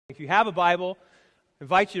If you have a Bible, I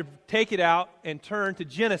invite you to take it out and turn to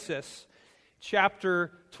Genesis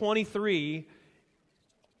chapter 23.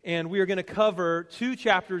 And we are going to cover 2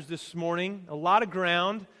 chapters this morning, a lot of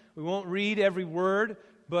ground. We won't read every word,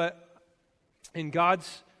 but in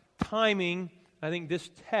God's timing, I think this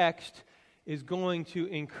text is going to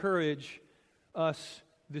encourage us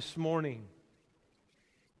this morning.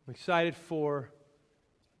 I'm excited for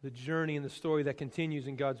the journey and the story that continues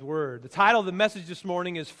in God's Word. The title of the message this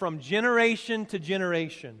morning is From Generation to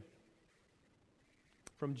Generation.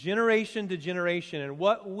 From generation to generation. And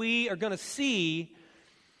what we are going to see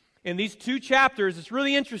in these 2 chapters, it's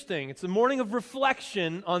really interesting. It's a morning of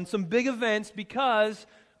reflection on some big events because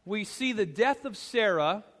we see the death of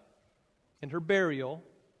Sarah and her burial,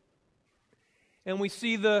 and we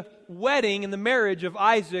see the wedding and the marriage of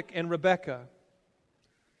Isaac and Rebekah.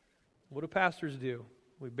 What do pastors do?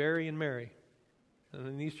 We bury and marry. And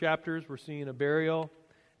in these chapters, we're seeing a burial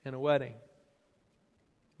and a wedding.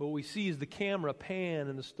 What we see is the camera pan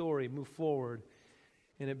and the story move forward,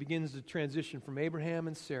 and it begins to transition from Abraham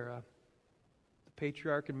and Sarah, the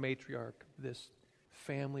patriarch and matriarch, this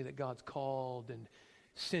family that God's called and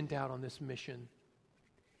sent out on this mission.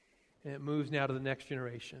 And it moves now to the next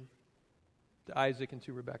generation, to Isaac and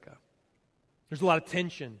to Rebekah. There's a lot of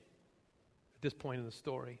tension at this point in the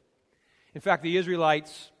story. In fact, the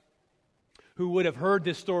Israelites who would have heard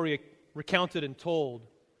this story recounted and told,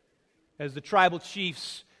 as the tribal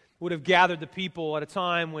chiefs would have gathered the people at a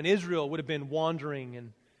time when Israel would have been wandering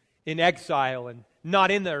and in exile and not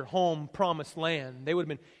in their home promised land. They would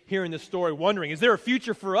have been hearing this story, wondering, is there a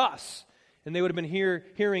future for us? And they would have been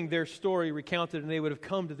hearing their story recounted, and they would have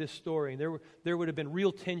come to this story. And there would have been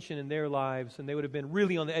real tension in their lives, and they would have been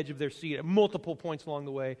really on the edge of their seat at multiple points along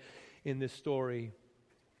the way in this story.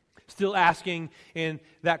 Still asking, and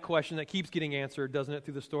that question that keeps getting answered, doesn't it,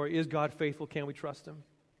 through the story, is God faithful? Can we trust Him?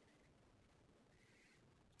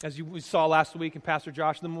 As we saw last week in Pastor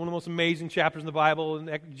Josh, one of the most amazing chapters in the Bible,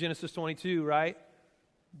 in Genesis 22, right?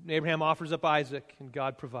 Abraham offers up Isaac, and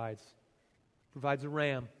God provides a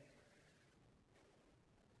ram,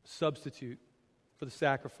 substitute for the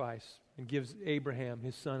sacrifice, and gives Abraham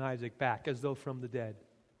his son Isaac back as though from the dead.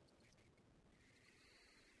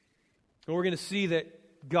 And we're going to see that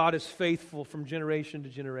God is faithful from generation to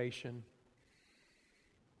generation.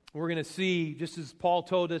 We're going to see, just as Paul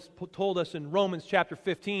told us in Romans chapter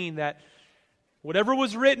 15, that whatever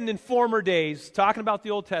was written in former days, talking about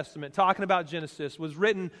the Old Testament, talking about Genesis, was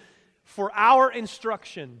written for our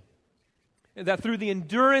instruction, and that through the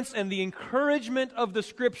endurance and the encouragement of the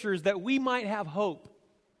Scriptures that we might have hope.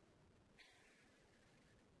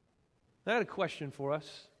 I had a question for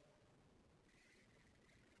us.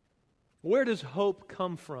 Where does hope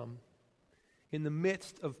come from in the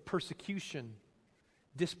midst of persecution,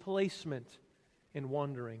 displacement, and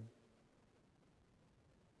wandering?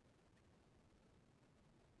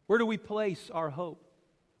 Where do we place our hope?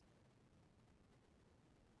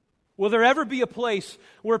 Will there ever be a place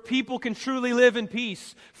where people can truly live in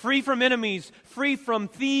peace, free from enemies, free from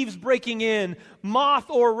thieves breaking in,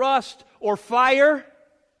 moth or rust or fire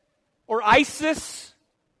or ISIS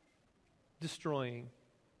destroying?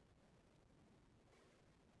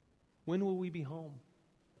 When will we be home?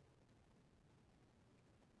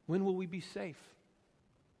 When will we be safe?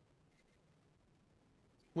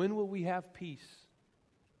 When will we have peace?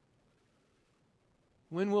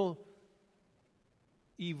 When will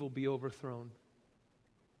evil be overthrown?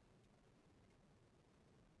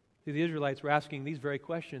 See, the Israelites were asking these very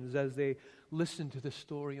questions as they listened to the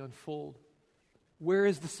story unfold. Where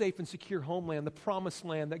is the safe and secure homeland, the promised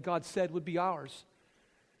land that God said would be ours?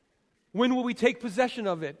 When will we take possession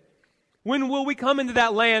of it? When will we come into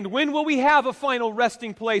that land? When will we have a final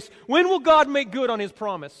resting place? When will God make good on His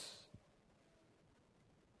promise?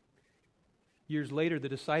 Years later, the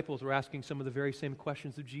disciples were asking some of the very same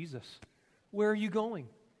questions of Jesus. Where are you going?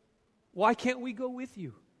 Why can't we go with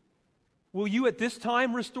you? Will you at this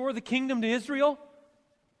time restore the kingdom to Israel?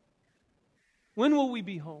 When will we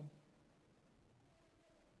be home?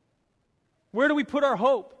 Where do we put our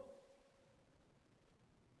hope?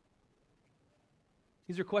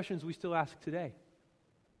 These are questions we still ask today.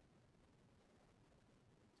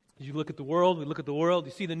 As you look at the world, we look at the world,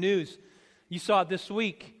 you see the news. You saw it this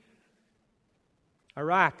week.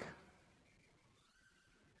 Iraq,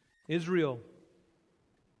 Israel,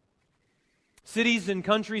 cities and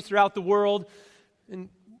countries throughout the world, and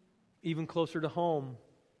even closer to home,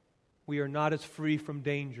 we are not as free from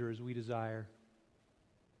danger as we desire.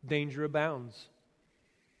 Danger abounds.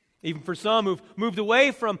 Even for some who've moved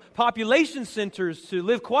away from population centers to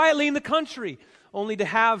live quietly in the country, only to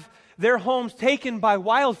have their homes taken by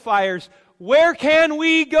wildfires, Where can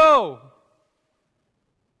we go?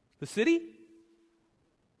 The city?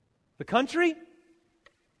 The country?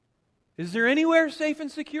 Is there anywhere safe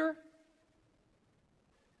and secure?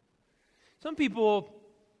 Some people,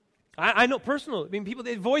 I know personally, people,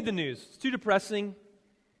 they avoid the news. It's too depressing.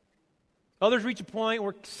 Others reach a point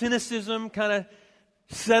where cynicism kind of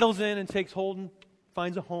settles in and takes hold and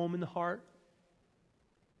finds a home in the heart.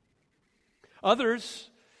 Others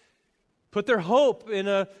put their hope in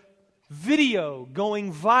a video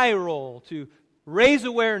going viral to raise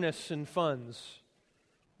awareness and funds,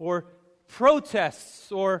 or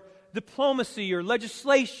protests, or diplomacy, or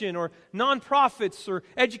legislation, or nonprofits, or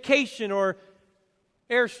education, or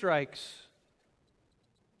airstrikes.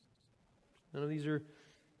 None of these are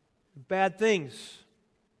bad things. Is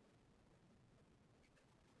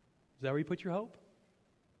that where you put your hope?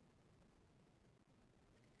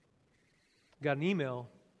 Got an email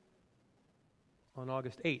on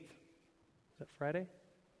August 8th. Is that Friday?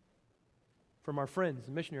 From our friends,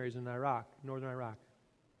 the missionaries in Iraq, northern Iraq.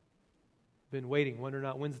 Been waiting, wondering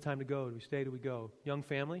out when's the time to go. Do we stay? Do we go? Young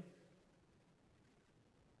family.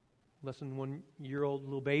 Less than 1 year old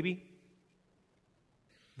little baby.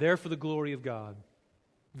 There for the glory of God.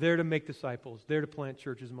 There to make disciples. There to plant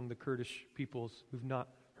churches among the Kurdish peoples who've not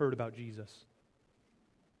heard about Jesus.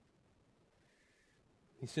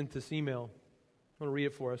 He sent this email. I want to read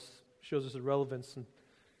it for us. It shows us the relevance and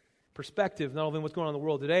perspective, not only what's going on in the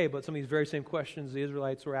world today, but some of these very same questions the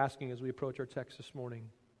Israelites were asking as we approach our text this morning.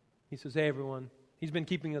 He says, hey everyone, he's been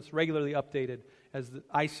keeping us regularly updated as the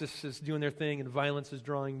ISIS is doing their thing and violence is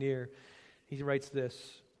drawing near. He writes this,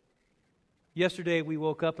 yesterday we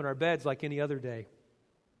woke up in our beds like any other day.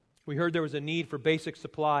 We heard there was a need for basic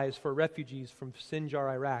supplies for refugees from Sinjar,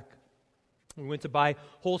 Iraq. We went to buy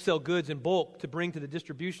wholesale goods in bulk to bring to the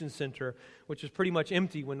distribution center, which was pretty much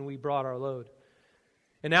empty when we brought our load.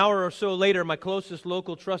 An hour or so later, my closest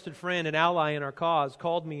local trusted friend and ally in our cause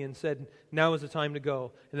called me and said, now is the time to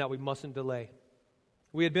go, and that we mustn't delay.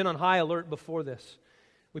 We had been on high alert before this.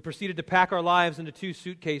 We proceeded to pack our lives into 2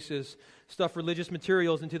 suitcases, stuff religious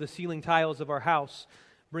materials into the ceiling tiles of our house,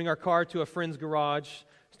 bring our car to a friend's garage,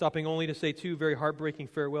 stopping only to say 2 very heartbreaking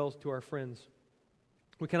farewells to our friends.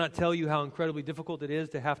 We cannot tell you how incredibly difficult it is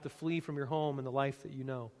to have to flee from your home and the life that you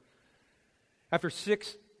know. After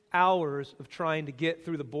 6 hours of trying to get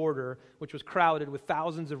through the border, which was crowded with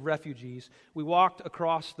thousands of refugees, we walked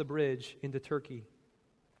across the bridge into Turkey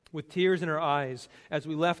with tears in our eyes as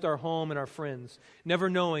we left our home and our friends, never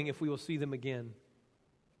knowing if we will see them again.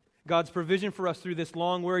 God's provision for us through this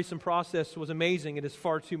long, wearisome process was amazing. It is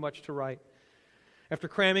far too much to write. After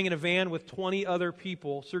cramming in a van with 20 other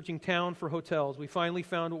people, searching town for hotels, we finally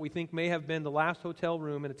found what we think may have been the last hotel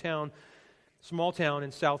room in a small town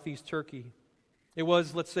in southeast Turkey. It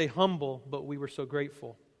was, let's say, humble, but we were so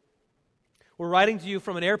grateful. We're writing to you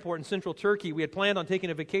from an airport in central Turkey. We had planned on taking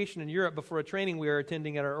a vacation in Europe before a training we were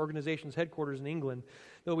attending at our organization's headquarters in England.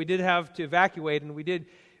 Though we did have to evacuate and we did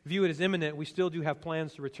view it as imminent, we still do have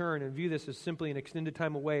plans to return and view this as simply an extended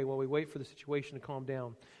time away while we wait for the situation to calm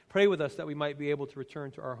down. Pray with us that we might be able to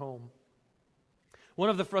return to our home. One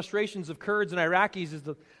of the frustrations of Kurds and Iraqis is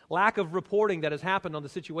the lack of reporting that has happened on the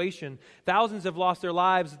situation. Thousands have lost their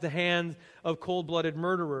lives at the hands of cold-blooded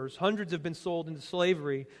murderers. Hundreds have been sold into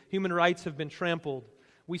slavery. Human rights have been trampled.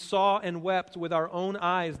 We saw and wept with our own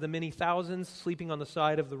eyes the many thousands sleeping on the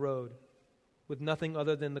side of the road with nothing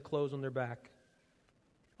other than the clothes on their back.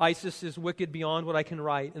 ISIS is wicked beyond what I can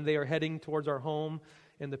write, and they are heading towards our home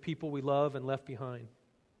and the people we love and left behind,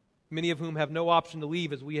 many of whom have no option to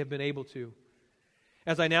leave as we have been able to.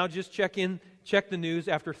 As I now just check the news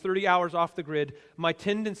after 30 hours off the grid, my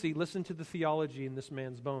tendency, listen to the theology in this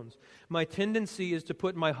man's bones, my tendency is to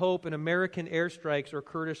put my hope in American airstrikes or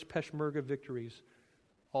Kurdish Peshmerga victories,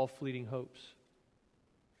 all fleeting hopes.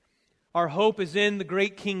 Our hope is in the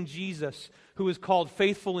great King Jesus, who is called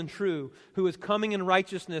faithful and true, who is coming in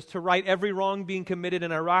righteousness to right every wrong being committed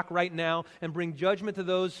in Iraq right now and bring judgment to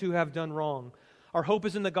those who have done wrong. Our hope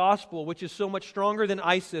is in the gospel, which is so much stronger than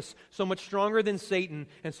ISIS, so much stronger than Satan,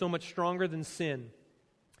 and so much stronger than sin.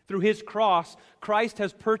 Through his cross, Christ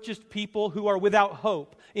has purchased people who are without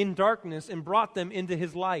hope in darkness and brought them into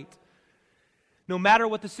his light. No matter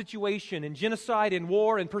what the situation, in genocide, in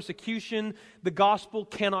war, in persecution, the gospel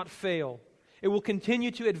cannot fail. It will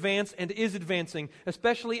continue to advance and is advancing,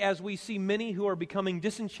 especially as we see many who are becoming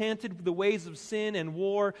disenchanted with the ways of sin and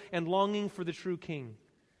war and longing for the true King.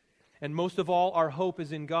 And most of all, our hope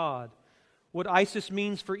is in God. What ISIS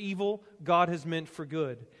means for evil, God has meant for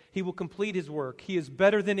good. He will complete his work. He is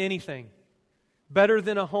better than anything. better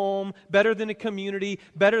than a home, better than a community,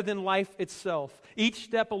 better than life itself. Each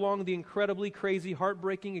step along the incredibly crazy,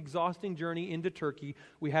 heartbreaking, exhausting journey into Turkey,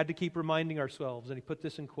 we had to keep reminding ourselves, and he put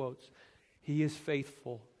this in quotes, He is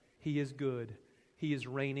faithful, He is good, He is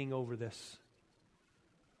reigning over this.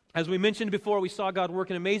 As we mentioned before, we saw God work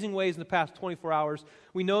in amazing ways in the past 24 hours.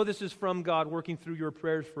 We know this is from God working through your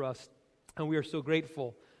prayers for us, and we are so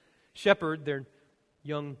grateful. Shepherd, their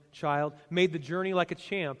young child, made the journey like a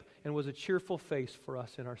champ and was a cheerful face for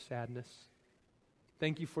us in our sadness.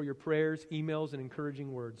 Thank you for your prayers, emails, and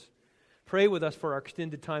encouraging words. Pray with us for our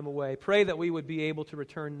extended time away. Pray that we would be able to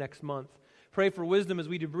return next month. Pray for wisdom as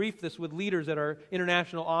we debrief this with leaders at our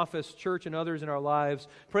international office, church, and others in our lives.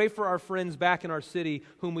 Pray for our friends back in our city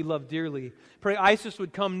whom we love dearly. Pray ISIS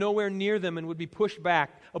would come nowhere near them and would be pushed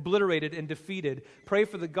back, obliterated, and defeated. Pray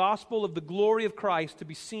for the gospel of the glory of Christ to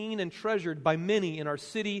be seen and treasured by many in our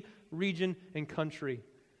city, region, and country.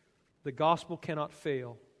 The gospel cannot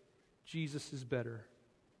fail. Jesus is better.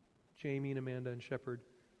 Jamie and Amanda and Shepherd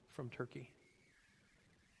from Turkey.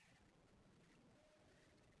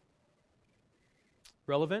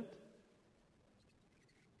 Relevant?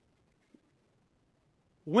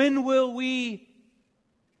 When will we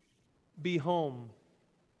be home?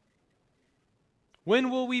 When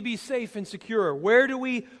will we be safe and secure? Where do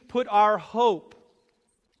we put our hope?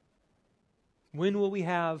 When will we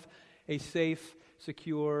have a safe,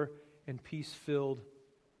 secure, and peace-filled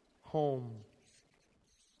home?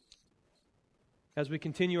 As we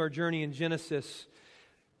continue our journey in Genesis,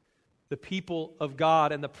 the people of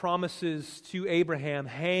God and the promises to Abraham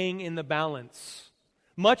hang in the balance.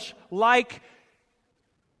 Much like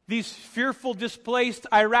these fearful, displaced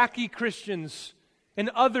Iraqi Christians and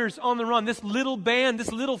others on the run, this little band,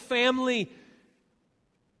 this little family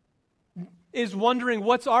is wondering,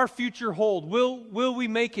 what's our future hold? Will we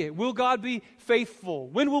make it? Will God be faithful?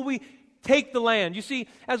 When will we take the land? You see,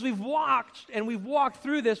 as we've walked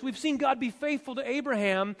through this, we've seen God be faithful to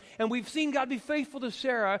Abraham, and we've seen God be faithful to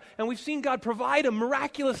Sarah, and we've seen God provide him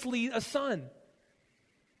miraculously a son,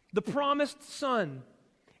 the promised son.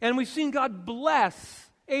 And we've seen God bless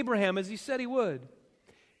Abraham as he said he would.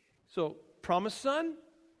 So, promised son?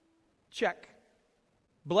 Check.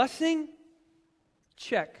 Blessing?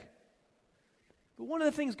 Check. But one of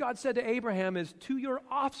the things God said to Abraham is, to your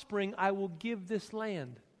offspring I will give this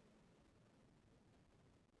land.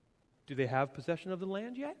 Do they have possession of the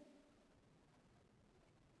land yet?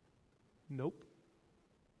 Nope.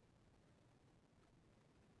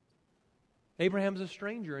 Abraham's a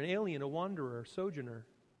stranger, an alien, a wanderer, a sojourner.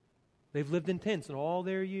 They've lived in tents, and all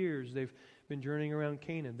their years they've been journeying around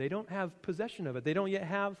Canaan. They don't have possession of it. They don't yet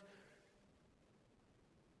have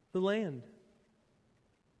the land.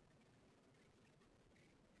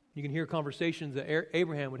 You can hear conversations that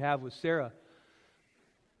Abraham would have with Sarah.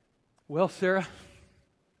 Well, Sarah,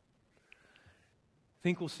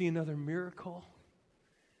 think we'll see another miracle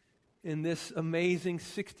in this amazing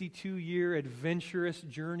 62-year adventurous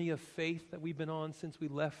journey of faith that we've been on since we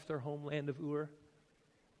left our homeland of Ur?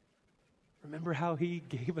 Remember how he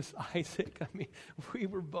gave us Isaac? I mean, we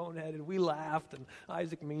were boneheaded. We laughed, and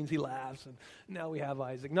Isaac means he laughs, and now we have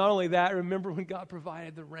Isaac. Not only that, remember when God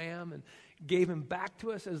provided the ram and gave him back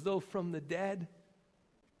to us as though from the dead?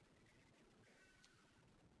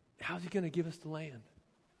 How's he going to give us the land?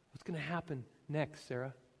 What's going to happen next,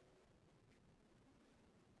 Sarah?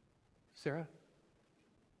 Sarah?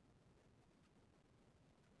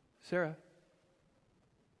 Sarah?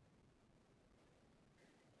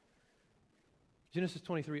 Genesis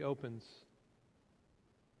 23 opens.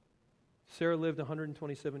 Sarah lived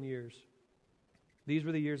 127 years. These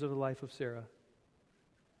were the years of the life of Sarah.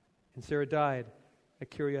 And Sarah died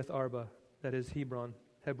at Kiriath Arba, that is Hebron,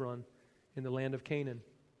 in the land of Canaan.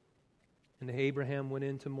 And Abraham went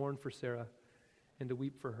in to mourn for Sarah and to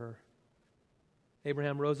weep for her.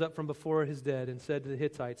 Abraham rose up from before his dead and said to the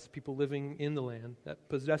Hittites, people living in the land, that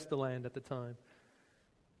possessed the land at the time,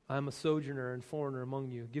 I am a sojourner and foreigner among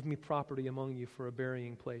you. Give me property among you for a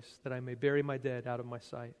burying place, that I may bury my dead out of my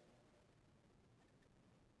sight.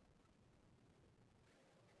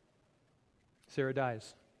 Sarah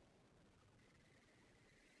dies.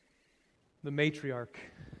 The matriarch,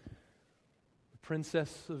 the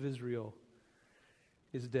princess of Israel,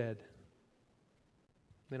 is dead.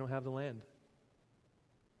 They don't have the land.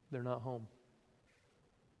 They're not home.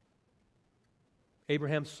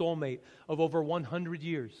 Abraham's soulmate of over 100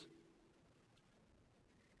 years.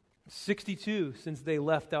 62 since they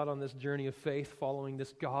left out on this journey of faith following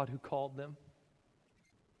this God who called them.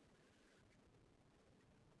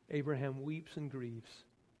 Abraham weeps and grieves.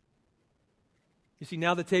 You see,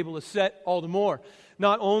 now the table is set all the more.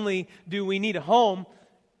 Not only do we need a home,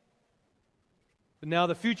 But now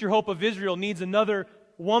the future hope of Israel needs another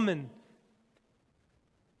woman.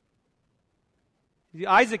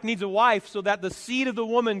 Isaac needs a wife so that the seed of the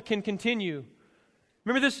woman can continue.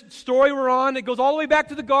 Remember this story we're on? It goes all the way back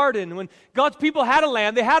to the garden. When God's people had a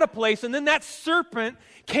land, they had a place, and then that serpent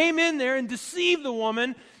came in there and deceived the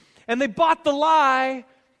woman, and they bought the lie,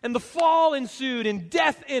 and the fall ensued, and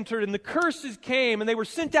death entered, and the curses came, and they were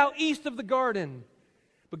sent out east of the garden.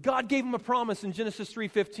 But God gave them a promise in Genesis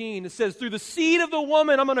 3:15. It says, through the seed of the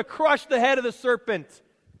woman, I'm going to crush the head of the serpent.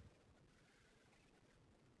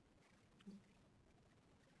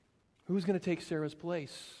 Who's going to take Sarah's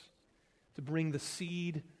place to bring the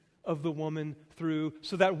seed of the woman through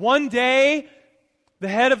so that one day the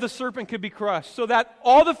head of the serpent could be crushed, so that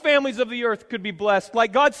all the families of the earth could be blessed,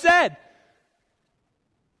 like God said?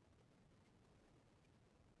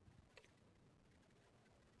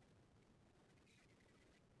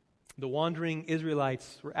 The wandering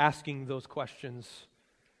Israelites were asking those questions.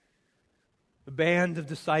 The band of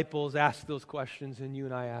disciples asked those questions, and you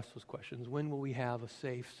and I ask those questions. When will we have a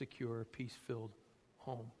safe, secure, peace-filled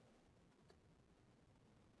home?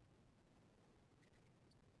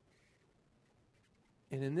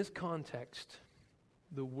 And in this context,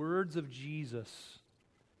 the words of Jesus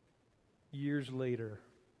years later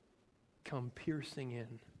come piercing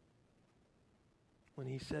in when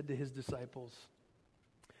he said to his disciples,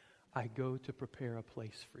 I go to prepare a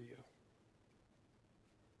place for you,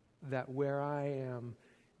 that where I am,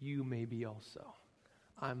 you may be also.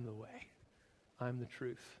 I'm the way. I'm the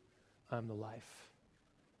truth. I'm the life.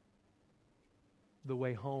 The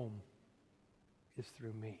way home is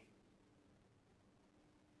through me.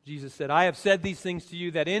 Jesus said, I have said these things to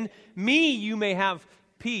you, that in me you may have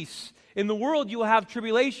peace. In the world you will have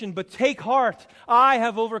tribulation, but take heart. I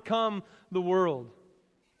have overcome the world.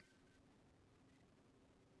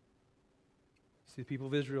 See, the people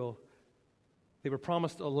of Israel, they were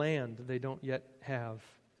promised a land they don't yet have,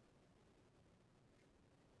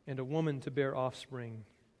 and a woman to bear offspring.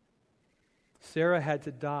 Sarah had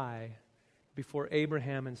to die before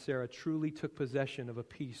Abraham and Sarah truly took possession of a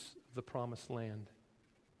piece of the promised land.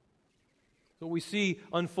 So what we see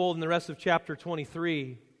unfold in the rest of chapter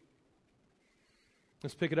 23.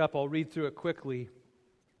 Let's pick it up. I'll read through it quickly.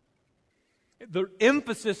 The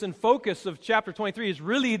emphasis and focus of chapter 23 is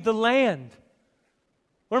really the land.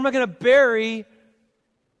 Where am I going to bury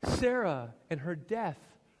Sarah? And her death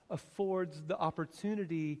affords the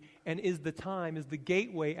opportunity and is the time, is the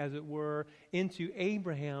gateway, as it were, into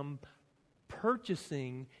Abraham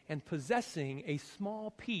purchasing and possessing a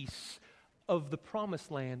small piece of the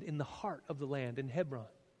promised land in the heart of the land in Hebron.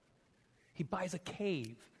 He buys a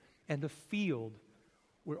cave and a field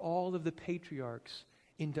where all of the patriarchs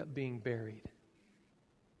end up being buried.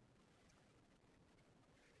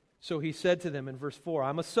 So he said to them in verse 4,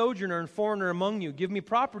 I'm a sojourner and foreigner among you. Give me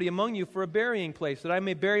property among you for a burying place, that I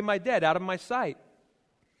may bury my dead out of my sight.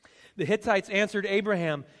 The Hittites answered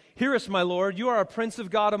Abraham, Hear us, my Lord, you are a prince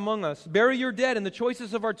of God among us. Bury your dead in the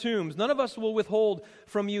choicest of our tombs. None of us will withhold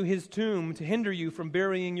from you his tomb to hinder you from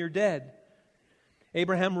burying your dead.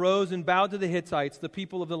 Abraham rose and bowed to the Hittites, the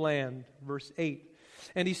people of the land. Verse 8.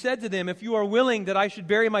 And he said to them, If you are willing that I should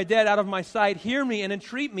bury my dead out of my sight, hear me and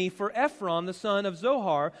entreat me for Ephron, the son of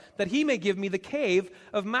Zohar, that he may give me the cave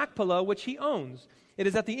of Machpelah, which he owns. It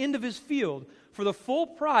is at the end of his field. For the full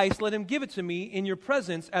price, let him give it to me in your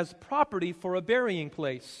presence as property for a burying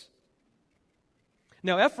place.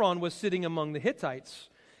 Now Ephron was sitting among the Hittites.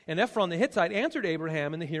 And Ephron the Hittite answered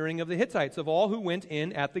Abraham in the hearing of the Hittites, of all who went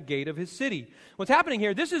in at the gate of his city. What's happening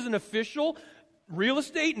here, this is an official real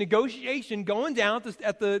estate negotiation going down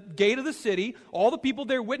at the gate of the city. All the people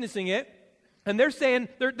there witnessing it. And they're saying,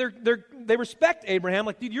 they respect Abraham.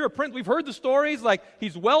 Like, dude, you're a prince. We've heard the stories. Like,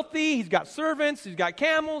 he's wealthy. He's got servants. He's got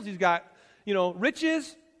camels. He's got,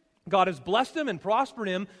 riches. God has blessed him and prospered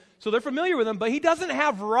him. So they're familiar with him. But he doesn't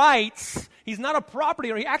have rights. He's not a property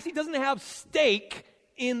owner. He actually doesn't have stake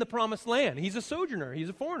in the promised land. He's a sojourner. He's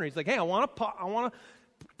a foreigner. He's like, hey, I want a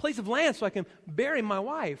place of land so I can bury my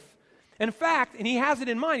wife. In fact, and he has it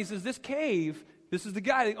in mind. He says, this cave, this is the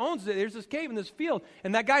guy that owns it. There's this cave in this field.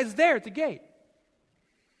 And that guy's there at the gate.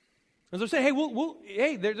 And they're saying,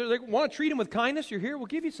 hey, they want to treat him with kindness. You're here, we'll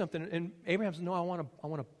give you something. And Abraham says, no, I want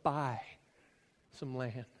to buy some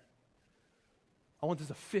land. I want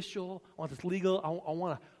this official. I want this legal.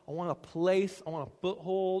 I want a place. I want a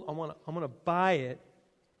foothold. I'm going to buy it.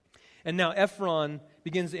 And now Ephron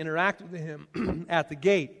begins to interact with him at the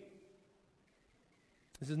gate.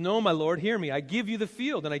 He says, no, my Lord, hear me. I give you the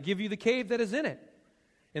field, and I give you the cave that is in it.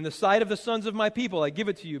 In the sight of the sons of my people, I give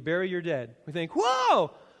it to you. Bury your dead. We think,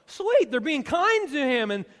 whoa, sweet. They're being kind to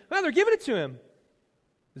him, and they're giving it to him.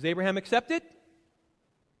 Does Abraham accept it?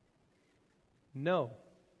 No.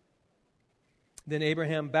 Then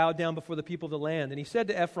Abraham bowed down before the people of the land, and he said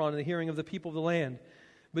to Ephron in the hearing of the people of the land,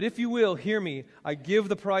 But if you will, hear me, I give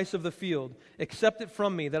the price of the field. Accept it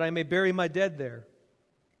from me, that I may bury my dead there.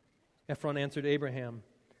 Ephron answered Abraham,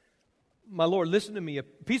 My Lord, listen to me. A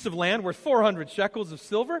piece of land worth 400 shekels of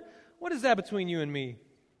silver? What is that between you and me?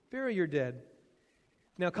 Bury your dead.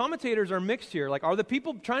 Now, commentators are mixed here. Like, are the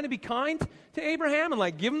people trying to be kind to Abraham and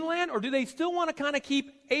like give him the land? Or do they still want to kind of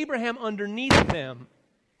keep Abraham underneath them?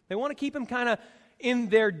 They want to keep him kind of in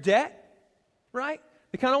their debt, right?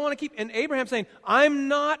 They kind of want to keep, and Abraham saying, I'm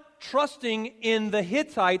not trusting in the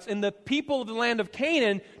Hittites and the people of the land of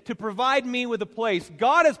Canaan to provide me with a place.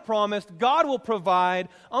 God has promised, God will provide.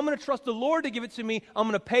 I'm going to trust the Lord to give it to me. I'm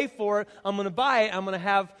going to pay for it. I'm going to buy it. I'm going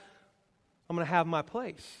to have my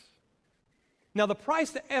place. Now, the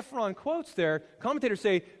price that Ephron quotes there, commentators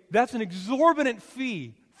say that's an exorbitant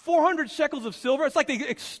fee. 400 shekels of silver. It's like they're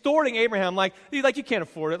extorting Abraham. Like you can't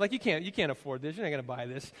afford it. Like you can't afford this. You're not going to buy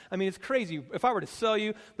this. I mean, it's crazy. If I were to sell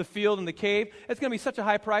you the field and the cave, it's going to be such a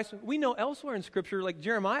high price. We know elsewhere in Scripture, like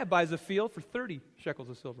Jeremiah buys a field for 30 shekels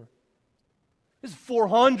of silver. This is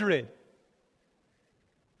 400.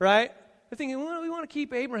 Right? They're thinking, well, we want to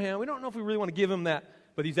keep Abraham. We don't know if we really want to give him that.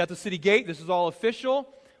 But he's at the city gate. This is all official.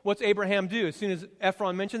 What's Abraham do? As soon as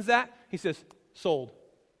Ephron mentions that, he says, sold.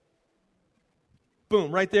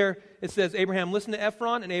 Boom, right there it says, Abraham listened to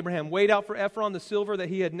Ephron, and Abraham weighed out for Ephron the silver that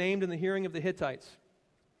he had named in the hearing of the Hittites.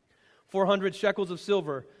 400 shekels of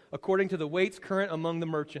silver, according to the weights current among the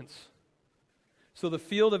merchants. So the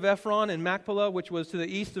field of Ephron in Machpelah, which was to the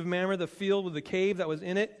east of Mamre, the field with the cave that was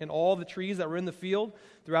in it, and all the trees that were in the field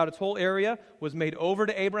throughout its whole area, was made over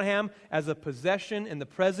to Abraham as a possession in the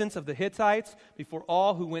presence of the Hittites before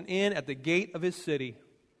all who went in at the gate of his city.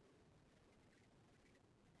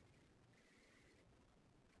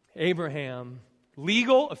 Abraham,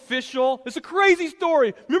 legal, official. It's a crazy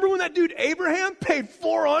story. Remember when that dude Abraham paid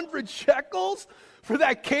 400 shekels for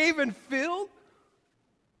that cave and field?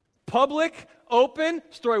 Public, open,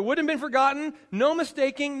 story wouldn't have been forgotten, no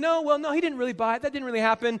mistaking. No, he didn't really buy it. That didn't really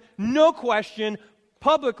happen. No question.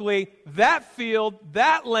 Publicly, that field,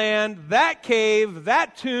 that land, that cave,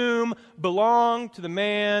 that tomb belonged to the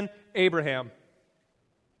man Abraham.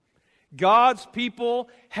 God's people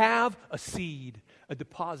have a seed, a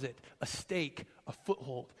deposit, a stake, a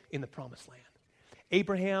foothold in the promised land.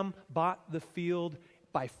 Abraham bought the field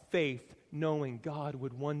by faith, knowing God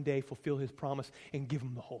would one day fulfill his promise and give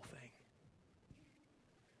him the whole thing.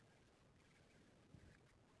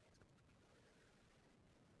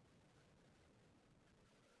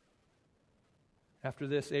 After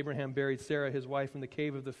this, Abraham buried Sarah, his wife, in the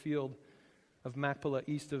cave of the field of Machpelah,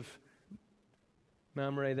 east of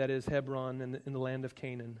Mamre, that is Hebron, in the land of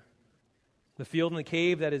Canaan. The field and the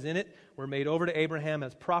cave that is in it were made over to Abraham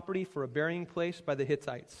as property for a burying place by the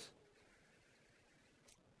Hittites.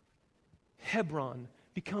 Hebron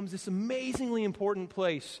becomes this amazingly important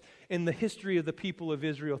place in the history of the people of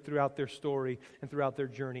Israel throughout their story and throughout their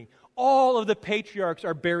journey. All of the patriarchs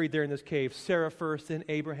are buried there in this cave. Sarah first, then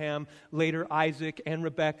Abraham, later Isaac and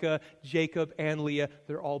Rebekah, Jacob and Leah.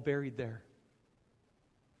 They're all buried there.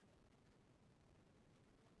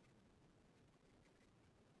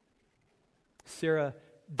 Sarah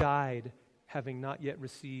died having not yet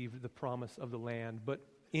received the promise of the land, but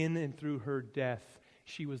in and through her death,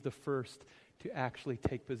 she was the first to actually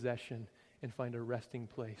take possession and find a resting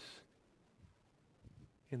place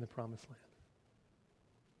in the promised land.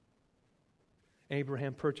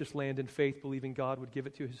 Abraham purchased land in faith, believing God would give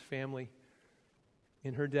it to his family.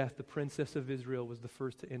 In her death, the princess of Israel was the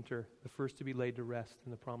first to enter, the first to be laid to rest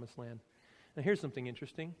in the promised land. Now here's something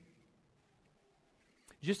interesting.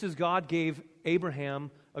 Just as God gave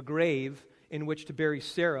Abraham a grave in which to bury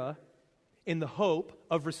Sarah in the hope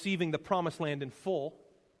of receiving the promised land in full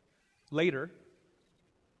later,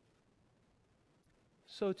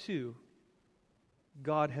 so too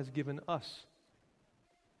God has given us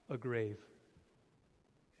a grave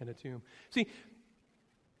and a tomb. See,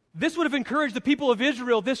 this would have encouraged the people of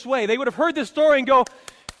Israel this way. They would have heard this story and go,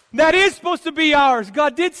 that is supposed to be ours.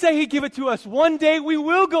 God did say He'd give it to us. One day we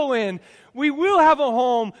will go in. We will have a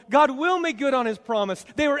home. God will make good on His promise.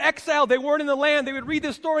 They were exiled. They weren't in the land. They would read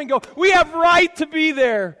this story and go, we have right to be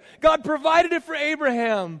there. God provided it for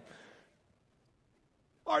Abraham.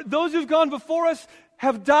 Those who've gone before us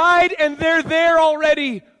have died and they're there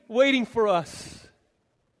already waiting for us.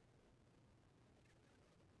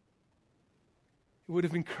 It would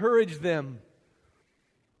have encouraged them.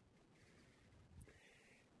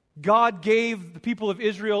 God gave the people of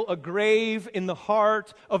Israel a grave in the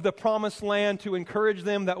heart of the promised land to encourage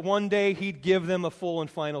them that one day He'd give them a full and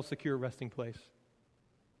final secure resting place.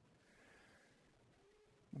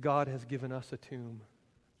 God has given us a tomb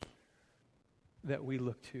that we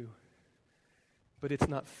look to, but it's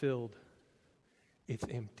not filled, it's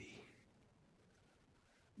empty.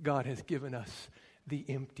 God has given us the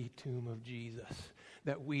empty tomb of Jesus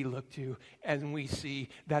that we look to, and we see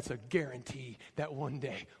that's a guarantee that one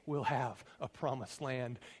day we'll have a promised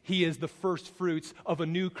land. He is the first fruits of a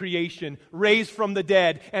new creation, raised from the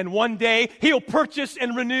dead, and one day He'll purchase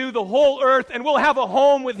and renew the whole earth, and we'll have a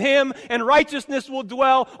home with Him, and righteousness will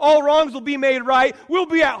dwell. All wrongs will be made right. We'll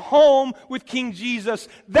be at home with King Jesus.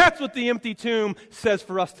 That's what the empty tomb says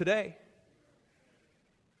for us today.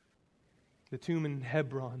 The tomb in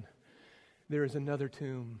Hebron. There is another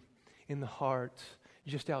tomb in the heart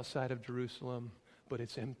just outside of Jerusalem, but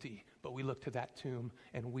it's empty. But we look to that tomb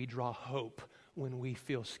and we draw hope when we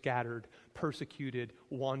feel scattered, persecuted,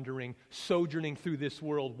 wandering, sojourning through this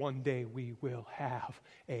world. One day we will have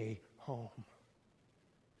a home.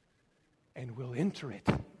 And we'll enter it,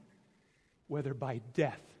 whether by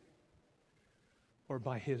death or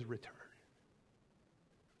by His return.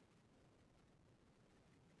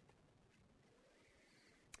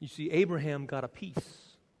 You see, Abraham got a piece.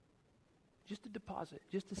 Just a deposit,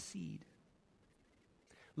 just a seed.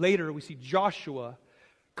 Later, we see Joshua,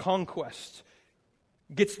 conquest,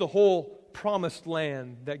 gets the whole promised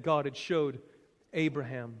land that God had showed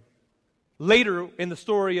Abraham. Later in the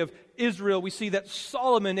story of Israel, we see that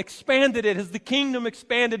Solomon expanded it as the kingdom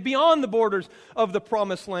expanded beyond the borders of the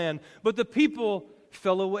promised land. But the people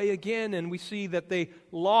fell away again, and we see that they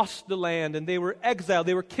lost the land and they were exiled.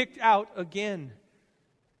 They were kicked out again.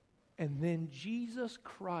 And then Jesus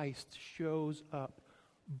Christ shows up,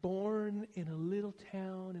 born in a little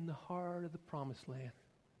town in the heart of the promised land.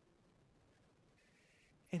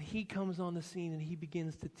 And He comes on the scene and He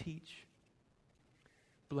begins to teach.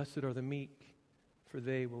 Blessed are the meek, for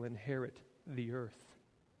they will inherit the earth.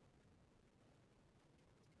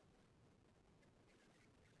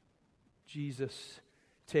 Jesus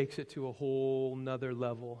takes it to a whole nother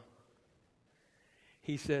level.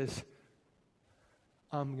 He says,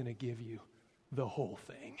 I'm going to give you the whole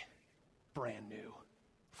thing, brand new,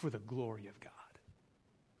 for the glory of God.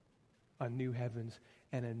 A new heavens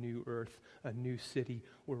and a new earth, a new city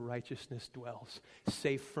where righteousness dwells,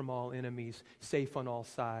 safe from all enemies, safe on all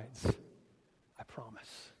sides. I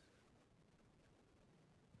promise.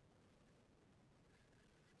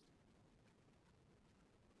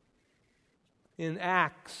 In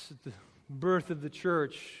Acts, the birth of the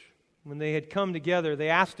church, when they had come together, they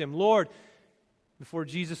asked Him, Lord, before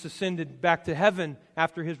Jesus ascended back to heaven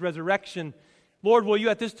after His resurrection, Lord, will you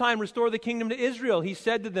at this time restore the kingdom to Israel? He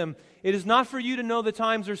said to them, it is not for you to know the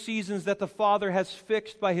times or seasons that the Father has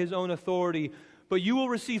fixed by His own authority, but you will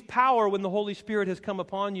receive power when the Holy Spirit has come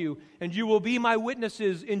upon you, and you will be my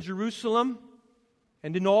witnesses in Jerusalem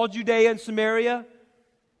and in all Judea and Samaria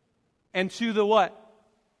and to the what?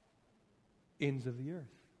 Ends of the earth.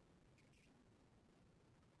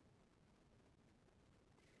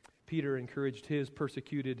 Peter encouraged his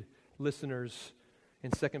persecuted listeners in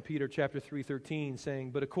 2 Peter chapter 3:13,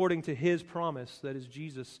 saying, but according to His promise, that is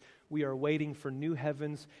Jesus, we are waiting for new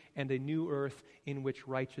heavens and a new earth in which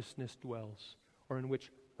righteousness dwells, or in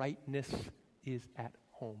which rightness is at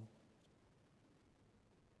home.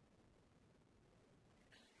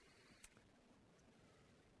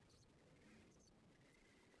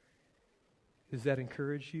 Does that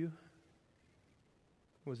encourage you?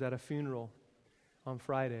 Was at a funeral on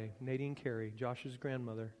Friday. Nadine Carey, Josh's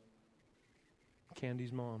grandmother,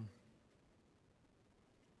 Candy's mom.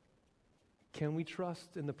 Can we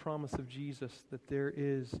trust in the promise of Jesus that there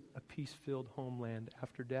is a peace-filled homeland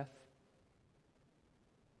after death?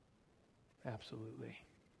 Absolutely.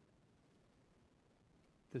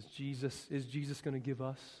 Is Jesus going to give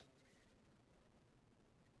us?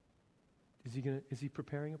 Is He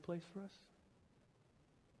preparing a place for us?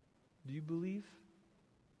 Do you believe?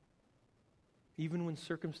 Even when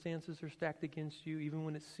circumstances are stacked against you, even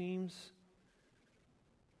when it seems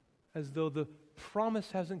as though the promise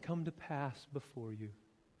hasn't come to pass before you.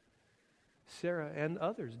 Sarah and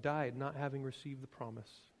others died not having received the promise.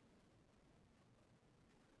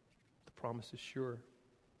 The promise is sure.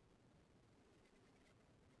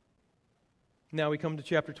 Now we come to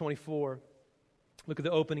chapter 24. Look at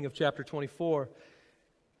the opening of chapter 24.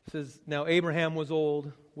 It says, now Abraham was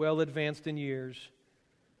old, well advanced in years,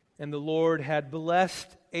 and the Lord had blessed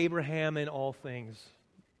Abraham in all things.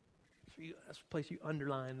 That's the place you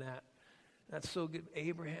underline that. That's so good.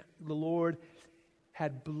 Abraham, the Lord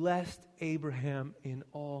had blessed Abraham in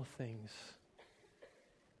all things.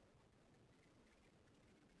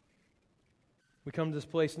 We come to this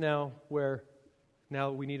place now where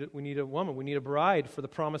Now we need a woman. We need a bride for the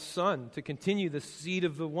promised son to continue the seed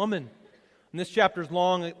of the woman. And this chapter is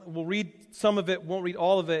long. We'll read some of it, won't read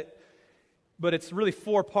all of it, but it's really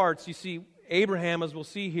 4 parts. You see, Abraham, as we'll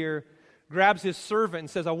see here, grabs his servant and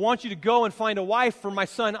says, I want you to go and find a wife for my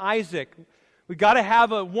son Isaac. We got to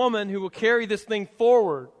have a woman who will carry this thing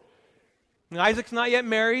forward. And Isaac's not yet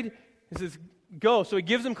married. He says, go. So he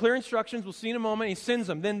gives him clear instructions. We'll see in a moment. He sends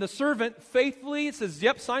them. Then the servant faithfully, it says,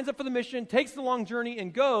 signs up for the mission, takes the long journey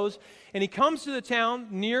and goes. And he comes to the town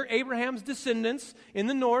near Abraham's descendants in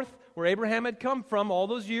the north, where Abraham had come from all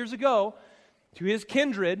those years ago, to his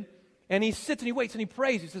kindred. And he sits and he waits and he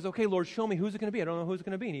prays. He says, okay, Lord, show me who's it going to be. I don't know who's it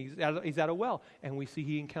going to be. And he's at a well. And we see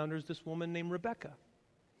he encounters this woman named Rebekah.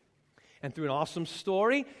 And through an awesome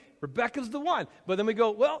story, Rebekah's the one. But then we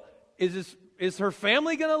go, well, is her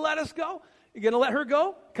family going to let us go? You going to let her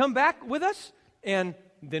go? Come back with us? And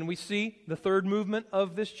then we see the third movement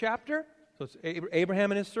of this chapter. So it's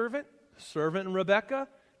Abraham and his servant and Rebekah.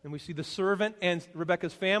 And we see the servant and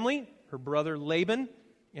Rebekah's family, her brother Laban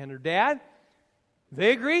and her dad.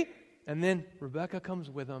 They agree. And then Rebekah comes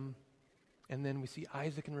with them. And then we see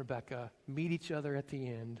Isaac and Rebekah meet each other at the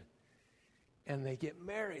end. And they get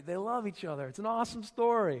married. They love each other. It's an awesome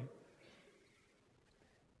story.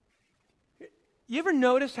 You ever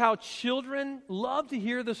notice how children love to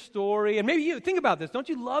hear the story? And maybe you think about this. Don't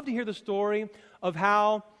you love to hear the story of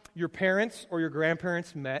how your parents or your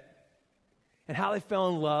grandparents met and how they fell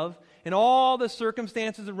in love and all the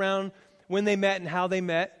circumstances around when they met and how they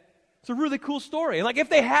met? It's a really cool story. And like if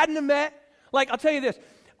they hadn't have met, like I'll tell you this.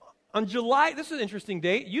 On July, this is an interesting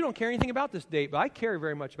date. You don't care anything about this date, but I care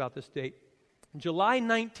very much about this date. July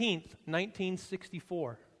 19th,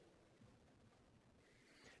 1964.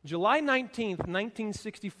 July 19th,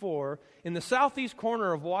 1964, in the southeast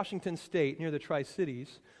corner of Washington State, near the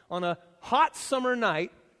Tri-Cities, on a hot summer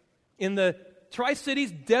night in the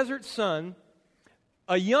Tri-Cities desert sun,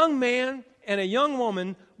 a young man and a young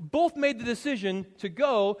woman both made the decision to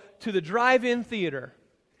go to the drive-in theater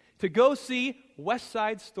to go see West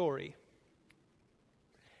Side Story.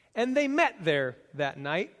 And they met there that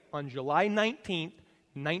night on July 19th,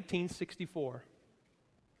 1964.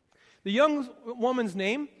 The young woman's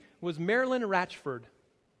name was Marilyn Ratchford,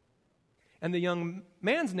 and the young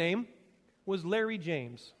man's name was Larry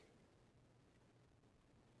James.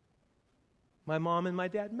 My mom and my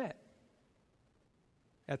dad met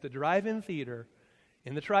at the drive-in theater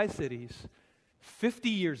in the Tri-Cities 50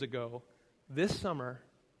 years ago this summer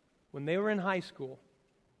when they were in high school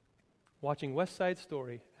watching West Side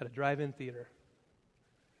Story at a drive-in theater.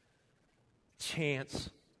 Chance.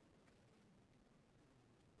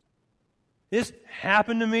 This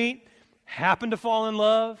happened to me, happened to fall in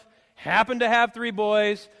love, happened to have 3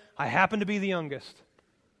 boys. I happen to be the youngest.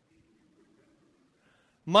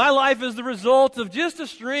 My life is the result of just a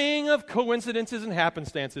string of coincidences and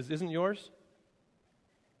happenstances. Isn't yours?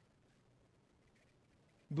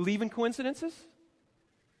 Believe in coincidences?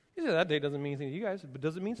 You say that day doesn't mean anything to you guys, but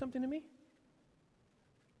does it mean something to me?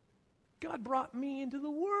 God brought me into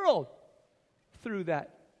the world through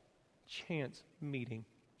that chance meeting.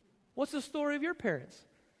 What's the story of your parents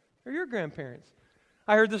or your grandparents?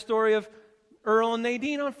 I heard the story of Earl and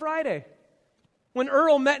Nadine on Friday. When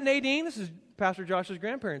Earl met Nadine, this is Pastor Josh's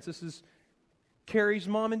grandparents. This is Carrie's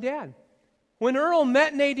mom and dad. When Earl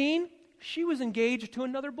met Nadine, she was engaged to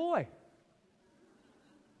another boy.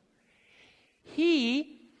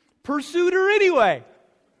 He pursued her anyway.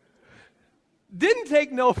 Didn't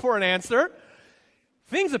take no for an answer.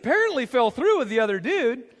 Things apparently fell through with the other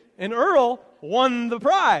dude, and Earl won the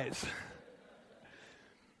prize.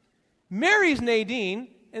 Marries Nadine,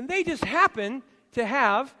 and they just happen to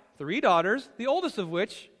have 3 daughters, the oldest of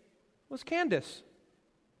which was Candace.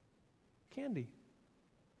 Candy,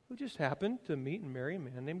 who just happened to meet and marry a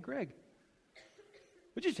man named Greg.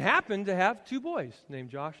 Who just happened to have 2 boys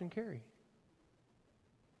named Josh and Carrie.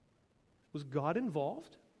 Was God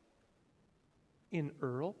involved in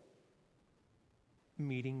Earl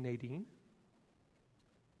meeting Nadine?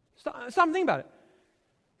 Stop and think about it.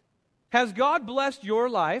 Has God blessed your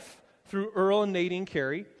life through Earl and Nadine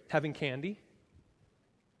Carey having Candy?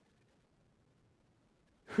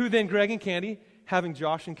 Who then Greg and Candy having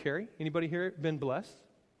Josh and Carrie? Anybody here been blessed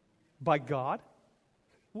by God?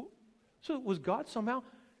 So was God somehow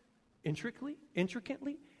intricately,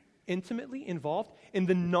 intimately involved in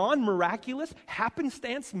the non-miraculous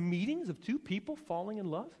happenstance meetings of 2 people falling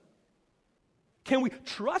in love? Can we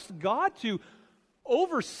trust God to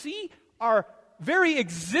oversee our very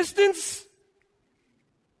existence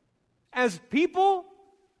as people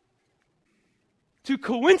to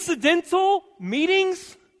coincidental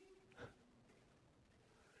meetings?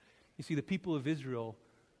 You see, the people of Israel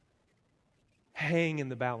hang in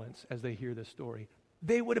the balance as they hear this story.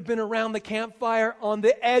 They would have been around the campfire on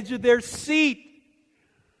the edge of their seat,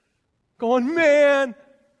 going, man.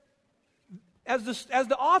 As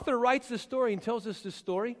the author writes this story and tells us this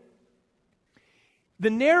story, the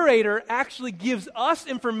narrator actually gives us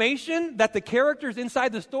information that the characters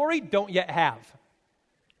inside the story don't yet have.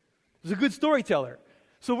 He's a good storyteller.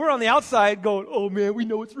 So we're on the outside going, oh man, we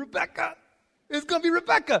know it's Rebecca. It's going to be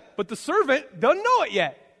Rebecca. But the servant doesn't know it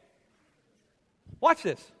yet. Watch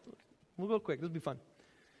this. We'll go quick. This will be fun.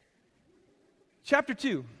 Chapter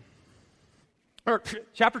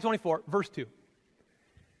 24, verse 2.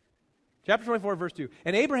 Chapter 24, verse 2.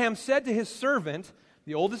 And Abraham said to his servant,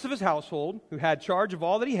 the oldest of his household, who had charge of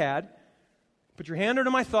all that he had, put your hand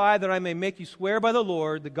under my thigh that I may make you swear by the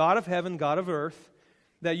Lord, the God of heaven, God of earth,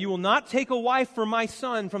 that you will not take a wife for my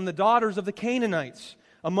son from the daughters of the Canaanites,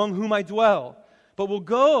 among whom I dwell, but will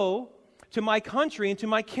go to my country and to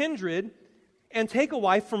my kindred and take a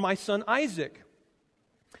wife for my son Isaac.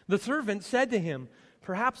 The servant said to him,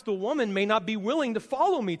 perhaps the woman may not be willing to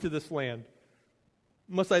follow me to this land.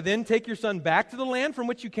 Must I then take your son back to the land from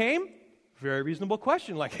which you came? Very reasonable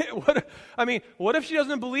question. Like, what if she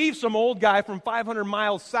doesn't believe some old guy from 500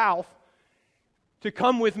 miles south to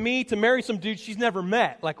come with me to marry some dude she's never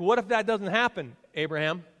met? Like, what if that doesn't happen,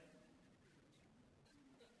 Abraham?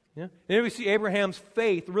 Yeah. And then we see Abraham's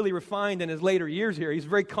faith really refined in his later years here. He's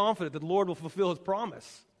very confident that the Lord will fulfill his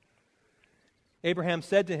promise. Abraham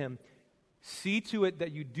said to him, see to it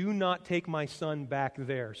that you do not take my son back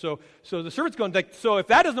there. So the servant's going, like, so if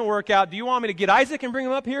that doesn't work out, do you want me to get Isaac and bring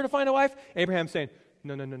him up here to find a wife? Abraham's saying,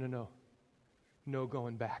 no. No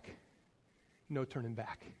going back. No turning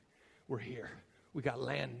back. We're here. We got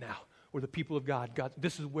land now. We're the people of God.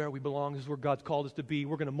 This is where we belong. This is where God's called us to be.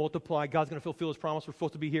 We're going to multiply. God's going to fulfill his promise. We're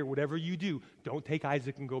supposed to be here. Whatever you do, don't take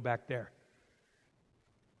Isaac and go back there.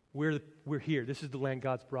 We're here. This is the land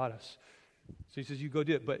God's brought us. So he says, you go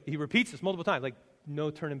do it. But he repeats this multiple times, like,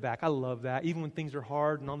 no turning back. I love that. Even when things are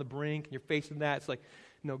hard and on the brink and you're facing that, it's like,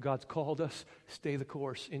 no, God's called us. Stay the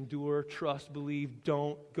course. Endure, trust, believe.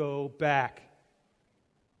 Don't go back.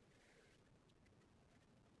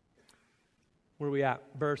 Where are we at?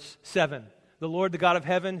 Verse 7. The Lord, the God of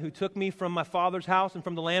heaven, who took me from my father's house and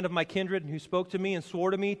from the land of my kindred, and who spoke to me and swore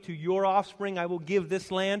to me, to your offspring I will give this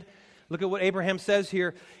land. Look at what Abraham says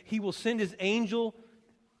here. He will send his angel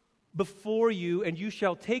before you, and you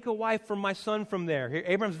shall take a wife from my son from there. Here,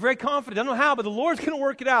 Abraham's very confident. I don't know how, but the Lord's going to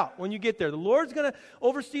work it out when you get there. The Lord's going to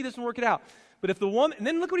oversee this and work it out. But if the woman, and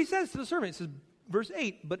then look what he says to the servant. It says, verse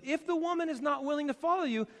 8, but if the woman is not willing to follow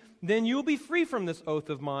you, then you will be free from this oath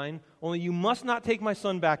of mine, only you must not take my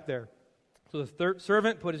son back there. So the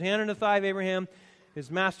servant put his hand on the thigh of Abraham,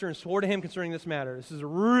 his master, and swore to him concerning this matter. This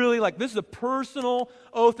is a personal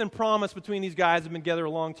oath and promise between these guys who have been together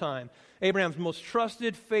a long time. Abraham's most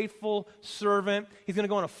trusted, faithful servant. He's going to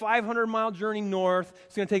go on a 500-mile journey north.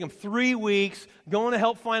 It's going to take him 3 weeks, going to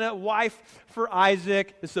help find a wife for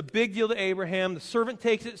Isaac. It's a big deal to Abraham. The servant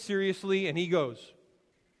takes it seriously, and he goes.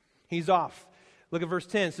 He's off. Look at verse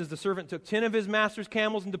 10. It says, the servant took 10 of his master's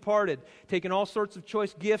camels and departed, taking all sorts of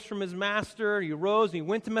choice gifts from his master. He arose and he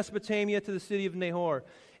went to Mesopotamia to the city of Nahor.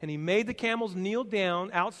 And he made the camels kneel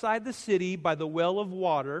down outside the city by the well of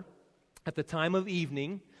water at the time of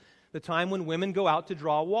evening, the time when women go out to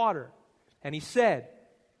draw water. And he said,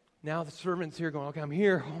 now the servant's here going, okay, I'm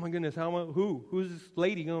here. Oh my goodness, who's this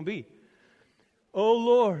lady going to be? O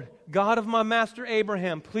Lord, God of my master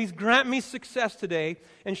Abraham, please grant me success today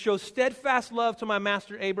and show steadfast love to my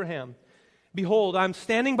master Abraham. Behold, I'm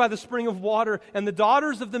standing by the spring of water, and the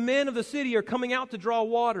daughters of the men of the city are coming out to draw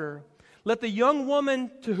water. Let the young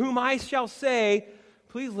woman to whom I shall say,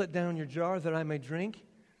 please let down your jar that I may drink.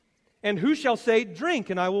 And who shall say, drink,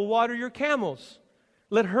 and I will water your camels.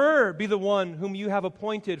 Let her be the one whom you have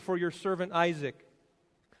appointed for your servant Isaac.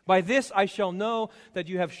 By this I shall know that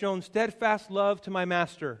you have shown steadfast love to my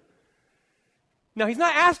master. Now, he's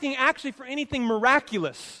not asking actually for anything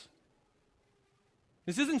miraculous.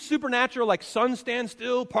 This isn't supernatural like sun stand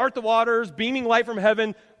still, part the waters, beaming light from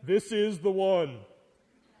heaven. This is the one.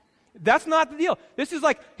 That's not the deal. This is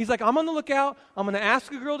like, he's like, I'm on the lookout. I'm going to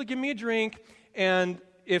ask a girl to give me a drink. And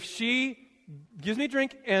if she gives me a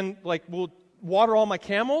drink and like will water all my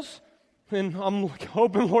camels, then I'm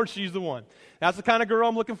hoping, Lord, she's the one. That's the kind of girl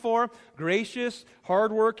I'm looking for. Gracious,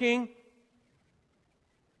 hardworking.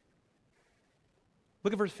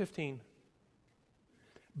 Look at verse 15.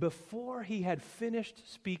 Before he had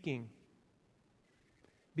finished speaking,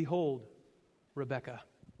 behold, Rebekah,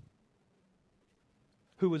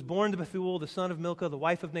 who was born to Bethuel, the son of Milcah, the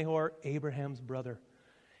wife of Nahor, Abraham's brother,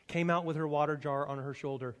 came out with her water jar on her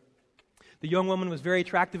shoulder. The young woman was very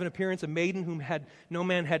attractive in appearance, a maiden whom no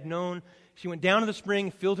man had known. She went down to the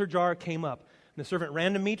spring, filled her jar, came up. And the servant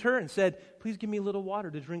ran to meet her and said, "Please give me a little water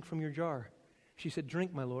to drink from your jar." She said,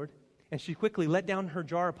 "Drink, my lord." And she quickly let down her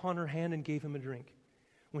jar upon her hand and gave him a drink.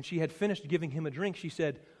 When she had finished giving him a drink, she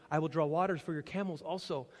said, "I will draw waters for your camels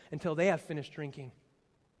also until they have finished drinking."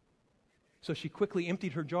 So she quickly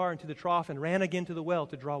emptied her jar into the trough and ran again to the well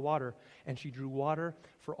to draw water. And she drew water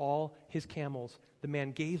for all his camels. The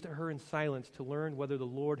man gazed at her in silence to learn whether the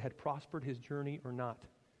Lord had prospered his journey or not.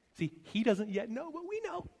 See, he doesn't yet know, but we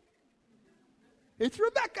know. It's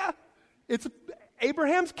Rebekah. It's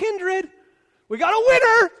Abraham's kindred. We got a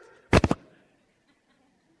winner.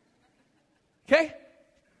 Okay?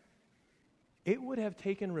 It would have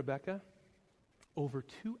taken Rebekah over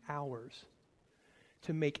 2 hours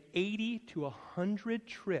to make 80 to 100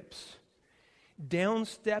 trips down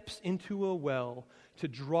steps into a well to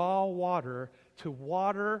draw water, to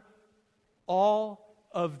water all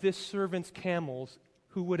of this servant's camels,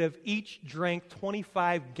 who would have each drank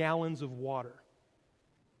 25 gallons of water.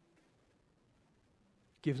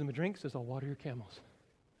 Gives them a drink, says, "I'll water your camels."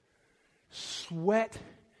 Sweat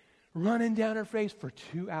running down her face for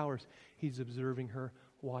 2 hours. He's observing her,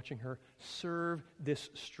 watching her serve this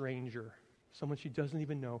stranger, someone she doesn't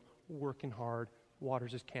even know, working hard,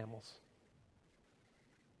 waters his camels.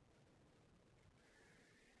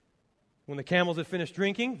 When the camels had finished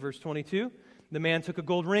drinking, verse 22, the man took a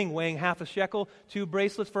gold ring weighing half a shekel, 2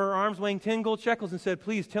 bracelets for her arms weighing 10 gold shekels, and said,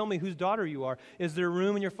 "Please tell me whose daughter you are. Is there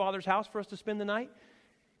room in your father's house for us to spend the night?"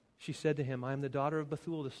 She said to him, "I am the daughter of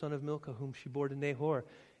Bethuel, the son of Milcah, whom she bore to Nahor."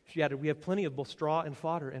 She added, "We have plenty of both straw and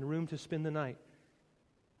fodder and room to spend the night."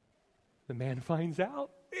 The man finds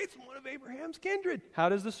out it's one of Abraham's kindred. How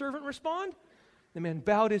does the servant respond? The man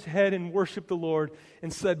bowed his head and worshiped the Lord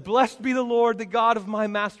and said, "Blessed be the Lord, the God of my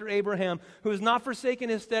master Abraham, who has not forsaken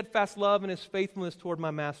his steadfast love and his faithfulness toward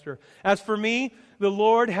my master. As for me, the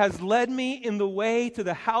Lord has led me in the way to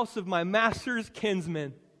the house of my master's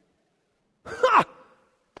kinsman." Ha!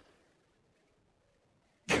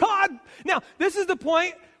 God! Now, this is the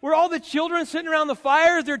point where all the children sitting around the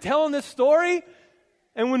fires, they're telling this story.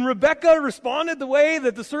 And when Rebekah responded the way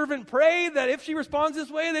that the servant prayed, that if she responds this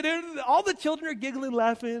way, all the children are giggling,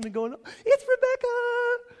 laughing, and going, "It's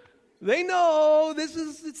Rebekah!" They know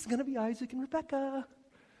it's going to be Isaac and Rebekah.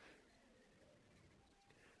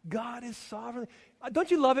 God is sovereign.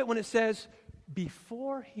 Don't you love it when it says,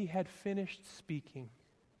 "before he had finished speaking"?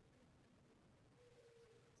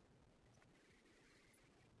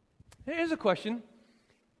 Here's a question.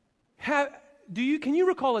 Can you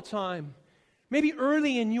recall a time, maybe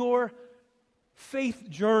early in your faith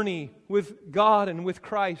journey with God and with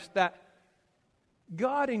Christ, that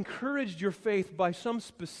God encouraged your faith by some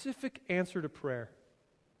specific answer to prayer?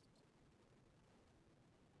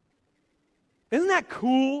 Isn't that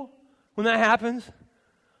cool when that happens?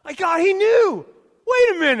 Like, God, he knew.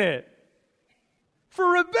 Wait a minute. For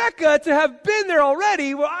Rebekah to have been there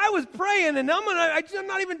already, well, I was praying and I'm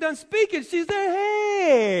not even done speaking. She's there,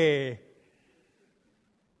 hey.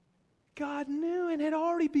 God knew and had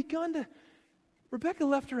already begun to. Rebekah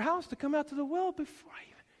left her house to come out to the well before I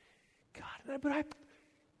even.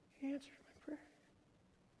 He answered my prayer.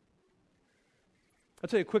 I'll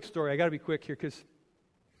tell you a quick story. I got to be quick here because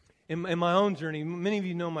in my own journey, many of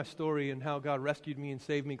you know my story and how God rescued me and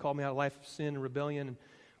saved me, called me out of a life of sin and rebellion and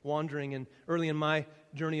wandering, and early in my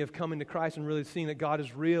journey of coming to Christ and really seeing that God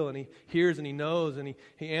is real and he hears and he knows and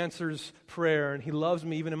he answers prayer and he loves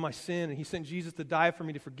me even in my sin, and he sent Jesus to die for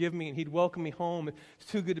me, to forgive me, and he'd welcome me home.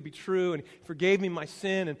 It's too good to be true, and he forgave me my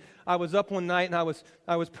sin. And I was up one night and I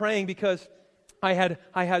was praying because I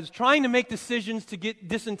was trying to make decisions to get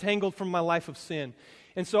disentangled from my life of sin.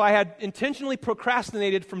 And so I had intentionally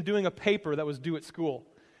procrastinated from doing a paper that was due at school.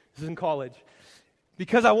 This is in college.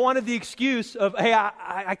 Because I wanted the excuse of, hey,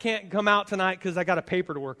 I can't come out tonight because I got a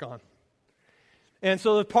paper to work on. And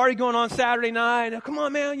so the party going on Saturday night, come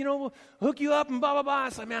on, man, we'll hook you up and blah, blah, blah.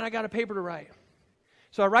 It's like, man, I got a paper to write.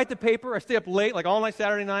 So I write the paper. I stay up late, like all night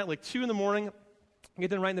Saturday night, like 2 in the morning. I get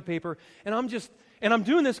done writing the paper. And I'm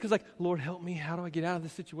doing this because, like, Lord, help me. How do I get out of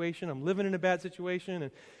this situation? I'm living in a bad situation,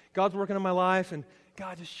 and God's working on my life. And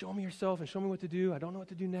God, just show me yourself and show me what to do. I don't know what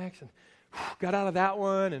to do next. And got out of that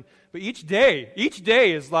one. But each day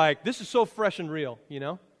is like, this is so fresh and real,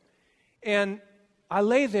 And I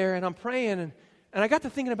lay there and I'm praying, and I got to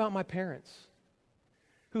thinking about my parents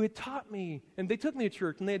who had taught me, and they took me to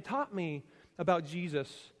church, and they had taught me about Jesus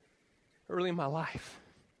early in my life.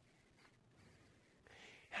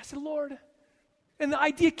 And I said, Lord, and the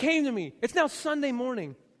idea came to me. It's now Sunday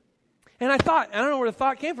morning. And I don't know where the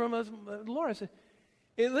thought came from. Lord, I said,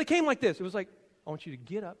 it came like this. It was like, I want you to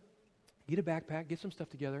get up get a backpack, get some stuff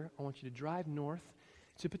together. I want you to drive north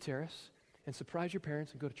to Pateros and surprise your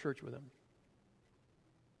parents and go to church with them.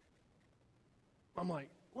 I'm like,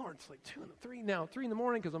 Lord, it's like 2 and 3 now, 3 in the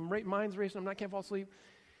morning because mind's racing. I can't fall asleep.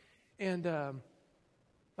 And I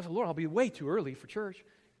said, Lord, I'll be way too early for church.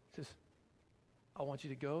 He says, I want you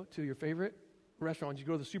to go to your favorite restaurant. I want you to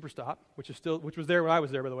go to the Super Stop, which was there when I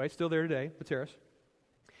was there, by the way. It's still there today, Pateros.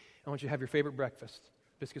 I want you to have your favorite breakfast,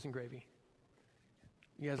 biscuits and gravy.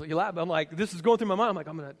 You guys, you laugh. I'm like, this is going through my mind. I'm like,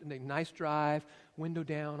 I'm going to take a nice drive, window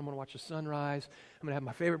down. I'm going to watch the sunrise. I'm going to have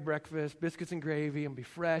my favorite breakfast, biscuits and gravy. I'm going to be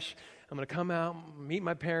fresh. I'm going to come out, meet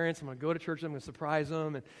my parents. I'm going to go to church. I'm going to surprise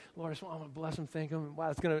them. And Lord, I'm going to bless them, thank them.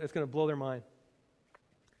 Wow, it's going to blow their mind.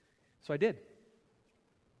 So I did.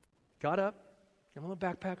 Got up. Got my little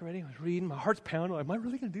backpack ready. I was reading. My heart's pounding. Like, am I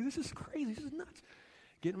really going to do this? This is crazy. This is nuts.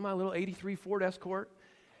 Get in my little 83 Ford Escort.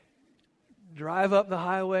 Drive up the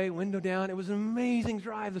highway, window down. It was an amazing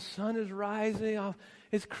drive. The sun is rising.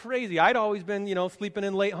 It's crazy. I'd always been, sleeping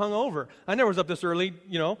in late, hungover. I never was up this early,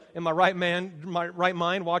 in my right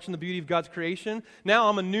mind, watching the beauty of God's creation. Now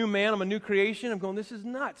I'm a new man. I'm a new creation. I'm going, this is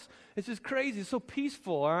nuts. It's just crazy. It's so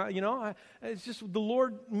peaceful. It's just the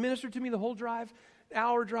Lord ministered to me the whole drive.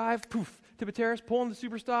 Hour drive, poof, to Pateros, pulling the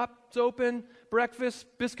Super Stop. It's open, breakfast,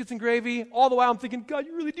 biscuits and gravy. All the while I'm thinking, God,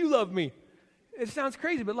 you really do love me. It sounds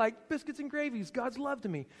crazy, but like biscuits and gravy is God's love to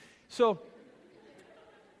me. So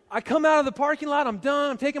I come out of the parking lot. I'm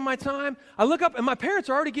done. I'm taking my time. I look up, and my parents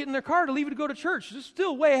are already getting in their car to leave to go to church. It's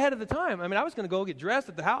still way ahead of the time. I mean, I was going to go get dressed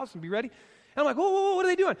at the house and be ready. And I'm like, whoa, what are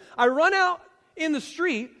they doing? I run out in the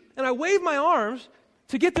street, and I wave my arms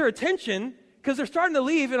to get their attention because they're starting to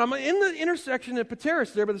leave, and I'm in the intersection at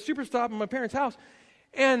Pateros there by the Super Stop in my parents' house.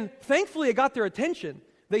 And thankfully, I got their attention.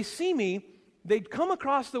 They see me. They'd come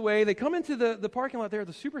across the way, they come into the parking lot there at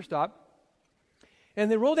the Super Stop,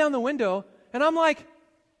 and they roll down the window, and I'm like,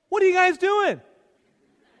 what are you guys doing?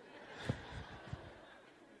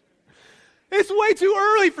 It's way too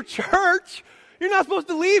early for church. You're not supposed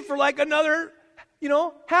to leave for like another,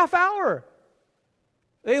 half hour.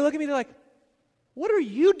 They look at me, they're like, what are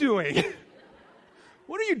you doing?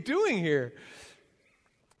 What are you doing here?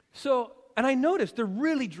 So, and I noticed they're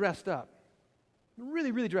really dressed up.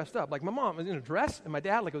 Really, really dressed up. Like my mom was in a dress and my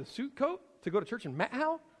dad like with a suit coat to go to church in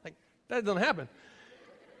How? Like that doesn't happen.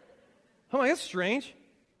 I'm like, that's strange.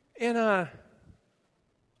 And I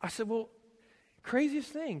said, well,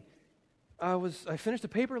 craziest thing. I finished a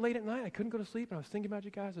paper late at night. I couldn't go to sleep and I was thinking about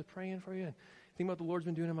you guys. I was praying for you and thinking about the Lord's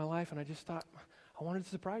been doing in my life. And I just thought, I wanted to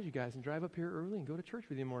surprise you guys and drive up here early and go to church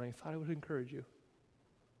with you in the morning. I thought I would encourage you.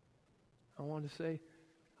 I wanted to say,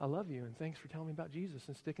 I love you and thanks for telling me about Jesus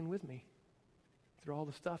and sticking with me through all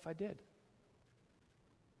the stuff I did.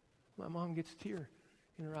 My mom gets a tear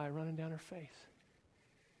in her eye running down her face.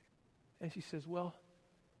 And she says, well,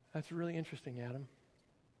 that's really interesting, Adam.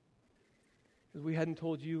 Because we hadn't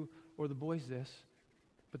told you or the boys this,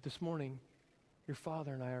 but this morning, your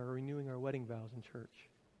father and I are renewing our wedding vows in church.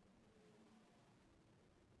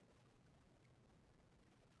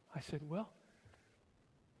 I said, well,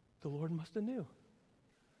 the Lord must have knew.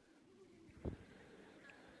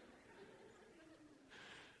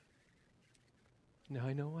 Now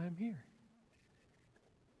I know why I'm here.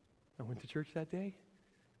 I went to church that day,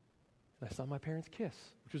 and I saw my parents kiss,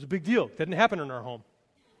 which was a big deal. It didn't happen in our home.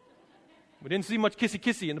 We didn't see much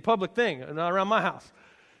kissy-kissy in the public thing, not around my house.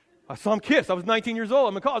 I saw them kiss. I was 19 years old.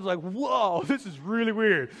 I'm in college. I was like, whoa, this is really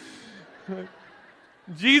weird.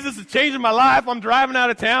 Jesus is changing my life. I'm driving out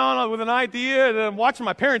of town with an idea, and I'm watching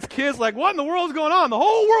my parents kiss. Like, what in the world is going on? The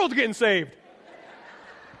whole world's getting saved.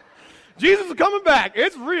 Jesus is coming back.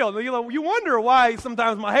 It's real. You wonder why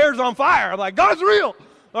sometimes my hair's on fire. I'm like, God's real.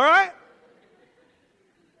 All right?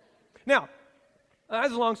 Now,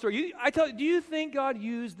 that's a long story. Do you think God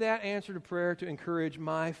used that answer to prayer to encourage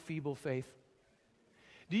my feeble faith?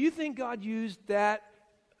 Do you think God used that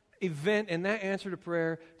event and that answer to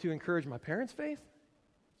prayer to encourage my parents' faith?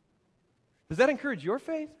 Does that encourage your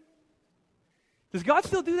faith? Does God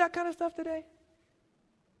still do that kind of stuff today?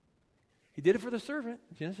 He did it for the servant,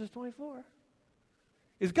 Genesis 24.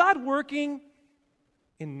 Is God working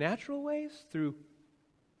in natural ways through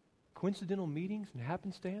coincidental meetings and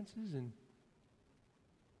happenstances? And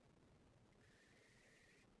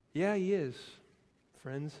yeah, He is,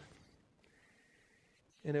 friends.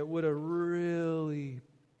 And it would have really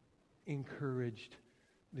encouraged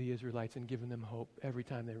the Israelites and given them hope every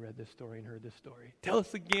time they read this story and heard this story. Tell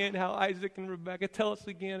us again how Isaac and Rebekah. Tell us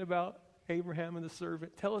again about Abraham and the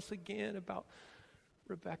servant. Tell us again about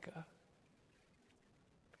Rebekah.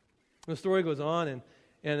 The story goes on,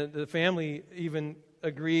 and the family even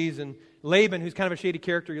agrees, and Laban, who's kind of a shady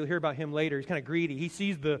character, you'll hear about him later, he's kind of greedy. He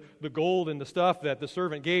sees the gold and the stuff that the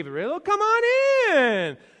servant gave. Oh, come on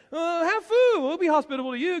in. Have food. We'll be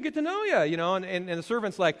hospitable to you. Get to know you. And the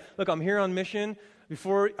servant's like, look, I'm here on mission.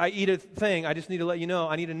 Before I eat a thing, I just need to let you know.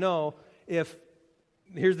 I need to know if,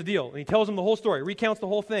 here's the deal. And he tells him the whole story, recounts the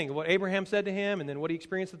whole thing, what Abraham said to him, and then what he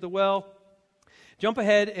experienced at the well. Jump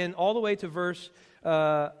ahead and all the way to verse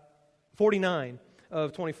 49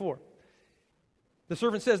 of 24. The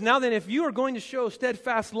servant says, now then, if you are going to show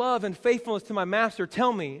steadfast love and faithfulness to my master,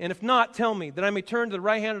 tell me. And if not, tell me, that I may turn to the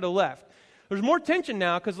right hand or the left. There's more tension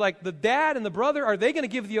now because like the dad and the brother, are they going to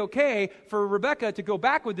give the okay for Rebekah to go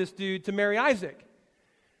back with this dude to marry Isaac?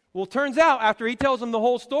 Well, it turns out after he tells them the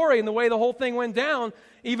whole story and the way the whole thing went down,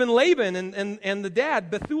 even Laban and the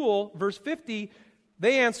dad, Bethuel, verse 50,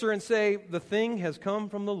 they answer and say, the thing has come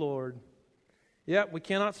from the Lord. Yet we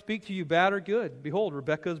cannot speak to you bad or good. Behold,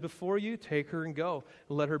 Rebekah is before you. Take her and go.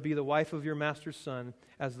 Let her be the wife of your master's son,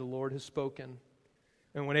 as the Lord has spoken.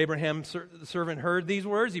 And when Abraham, the servant, heard these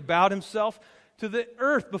words, he bowed himself to the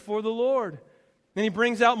earth before the Lord. Then he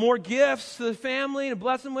brings out more gifts to the family to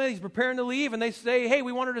bless them with. He's preparing to leave, and they say, hey,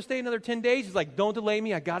 we want her to stay another 10 days. He's like, don't delay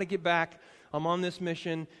me. I got to get back. I'm on this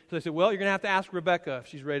mission. So they said, well, you're going to have to ask Rebekah if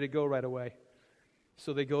she's ready to go right away.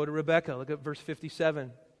 So they go to Rebekah. Look at verse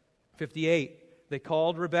 57, 58. They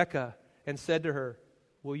called Rebekah and said to her,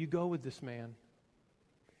 will you go with this man?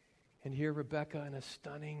 And here Rebekah, in a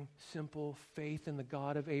stunning, simple faith in the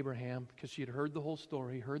God of Abraham, because she had heard the whole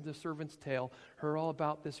story, heard the servant's tale, heard all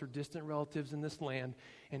about this, her distant relatives in this land,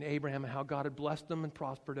 and Abraham, and how God had blessed them and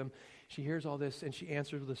prospered him. She hears all this, and she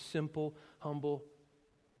answers with a simple, humble,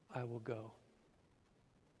 I will go.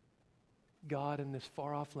 God in this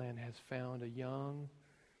far-off land has found a young,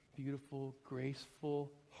 beautiful,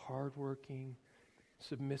 graceful, hardworking,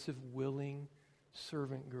 submissive, willing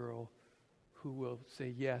servant girl who will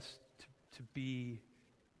say yes to be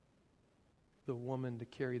the woman to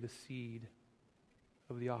carry the seed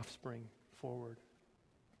of the offspring forward.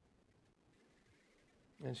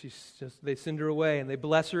 And they send her away, and they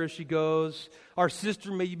bless her as she goes. Our sister,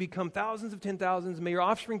 may you become thousands of 10,000s. May your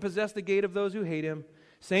offspring possess the gate of those who hate him.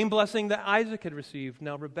 Same blessing that Isaac had received,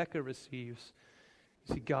 now Rebekah receives.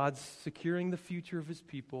 You see, God's securing the future of his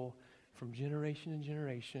people from generation to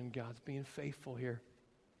generation. God's being faithful here.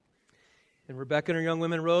 And Rebekah and her young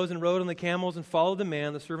women rose and rode on the camels and followed the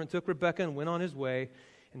man. The servant took Rebekah and went on his way.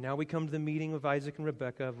 And now we come to the meeting of Isaac and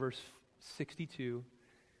Rebekah, verse 62.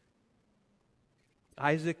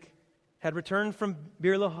 Isaac had returned from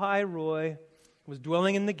Beer-lahai-roi, was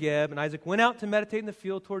dwelling in Negeb, and Isaac went out to meditate in the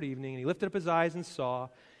field toward evening, and he lifted up his eyes and saw,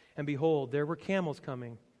 and behold, there were camels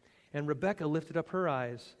coming. And Rebekah lifted up her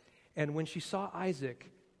eyes, and when she saw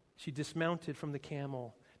Isaac, she dismounted from the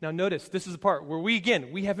camel. Now notice, this is the part where we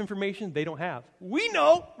have information they don't have. We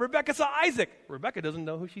know Rebekah saw Isaac. Rebekah doesn't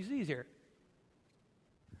know who she sees here.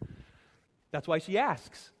 That's why she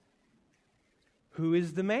asks, who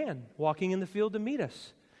is the man walking in the field to meet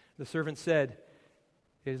us? The servant said,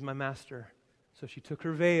 it is my master. So she took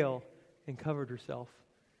her veil and covered herself.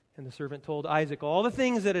 And the servant told Isaac all the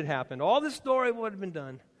things that had happened, all the story of what had been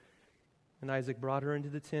done. And Isaac brought her into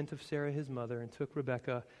the tent of Sarah his mother and took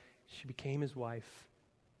Rebekah. She became his wife.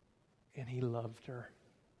 And he loved her.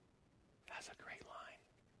 That's a great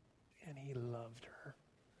line. And he loved her.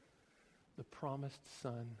 The promised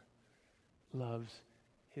son loves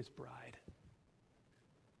his bride.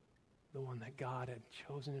 The one that God had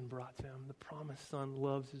chosen and brought to him. The promised son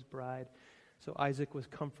loves his bride. So Isaac was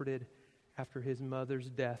comforted after his mother's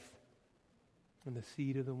death. And the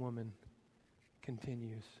seed of the woman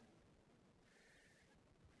continues.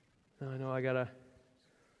 Now I know I got to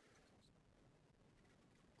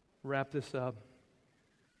wrap this up.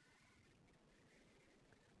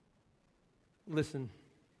 Listen.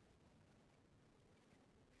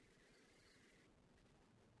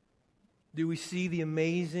 Do we see the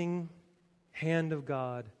amazing hand of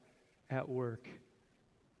God at work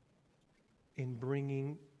in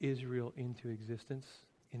bringing Israel into existence,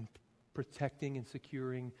 in protecting and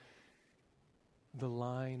securing the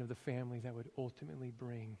line of the family that would ultimately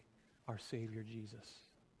bring our Savior Jesus?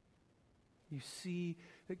 You see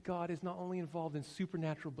that God is not only involved in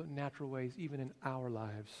supernatural but natural ways, even in our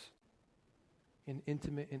lives, in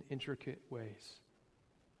intimate and intricate ways.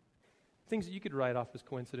 Things that you could write off as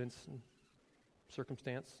coincidence and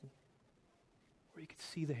circumstance, where you could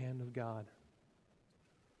see the hand of God.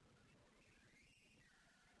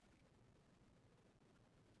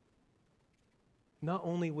 Not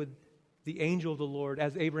only would the angel of the Lord,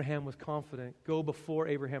 as Abraham was confident, go before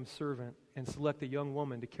Abraham's servant and select a young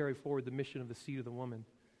woman to carry forward the mission of the seed of the woman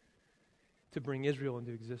to bring Israel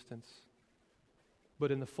into existence.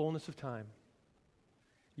 But in the fullness of time,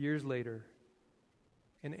 years later,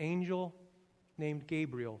 an angel named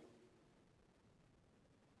Gabriel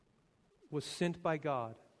was sent by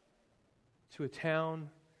God to a town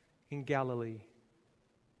in Galilee,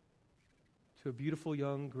 to a beautiful,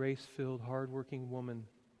 young, grace-filled, hardworking woman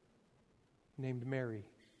named Mary,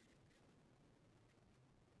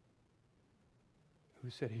 who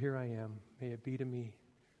said, "Here I am, may it be to me,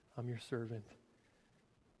 I'm your servant."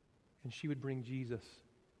 And she would bring Jesus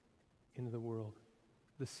into the world,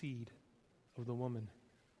 the seed of the woman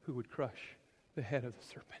who would crush the head of the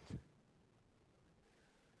serpent,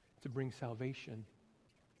 to bring salvation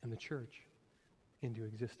and the church into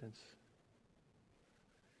existence.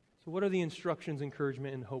 So what are the instructions,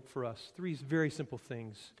 encouragement, and hope for us? Three very simple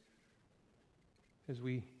things as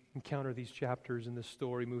we encounter these chapters and this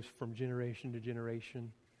story moves from generation to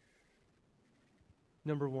generation.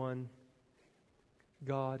 Number one,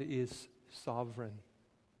 God is sovereign.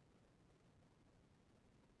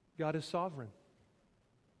 God is sovereign.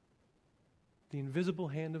 The invisible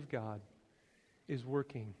hand of God is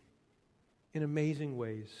working in amazing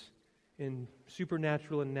ways, in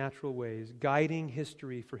supernatural and natural ways, guiding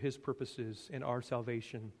history for His purposes and our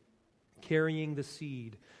salvation, carrying the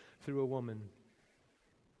seed through a woman.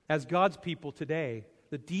 As God's people today,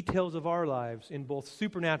 the details of our lives in both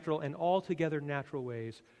supernatural and altogether natural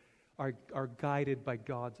ways are guided by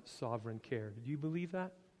God's sovereign care. Do you believe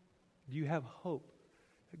that? Do you have hope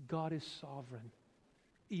that God is sovereign,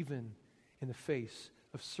 even in the face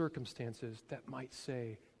of circumstances that might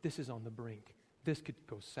say, this is on the brink, this could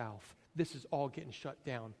go south, this is all getting shut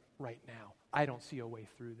down right now, I don't see a way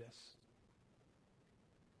through this?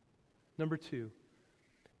 Number two,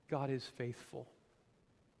 God is faithful.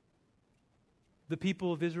 The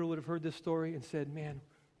people of Israel would have heard this story and said, man,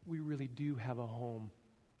 we really do have a home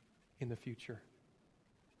in the future.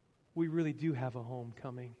 We really do have a home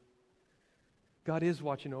coming. God is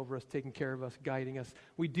watching over us, taking care of us, guiding us.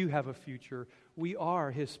 We do have a future. We are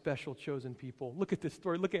His special chosen people. Look at this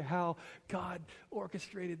story. Look at how God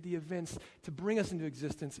orchestrated the events to bring us into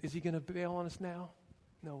existence. Is He going to bail on us now?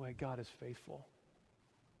 No way. God is faithful.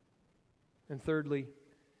 And thirdly,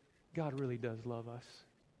 God really does love us.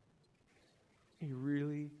 He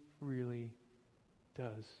really, really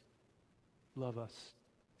does love us.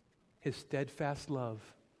 His steadfast love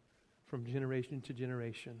from generation to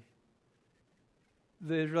generation.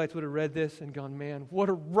 The Israelites would have read this and gone, man, what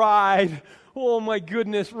a ride. Oh my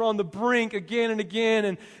goodness, we're on the brink again and again,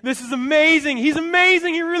 and this is amazing. He's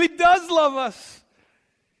amazing. He really does love us.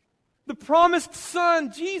 The promised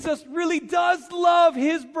Son, Jesus, really does love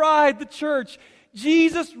His bride, the church.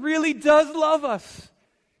 Jesus really does love us.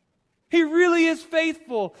 He really is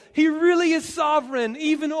faithful. He really is sovereign,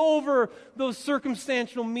 even over those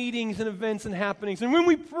circumstantial meetings and events and happenings. And when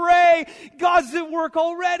we pray, God's at work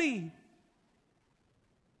already.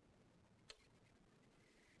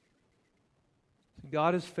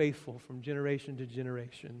 God is faithful from generation to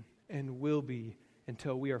generation and will be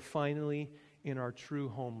until we are finally in our true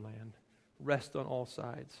homeland. Rest on all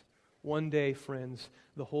sides. One day, friends,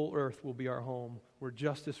 the whole earth will be our home, where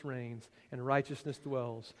justice reigns and righteousness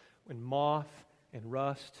dwells, when moth and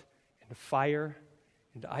rust and fire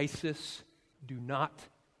and ISIS do not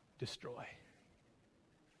destroy.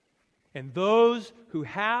 And those who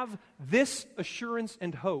have this assurance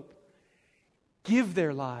and hope give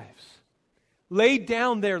their lives, lay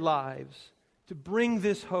down their lives to bring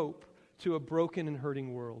this hope to a broken and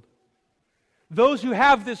hurting world. Those who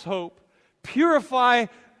have this hope purify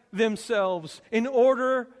themselves in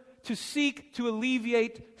order to seek to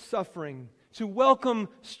alleviate suffering, to welcome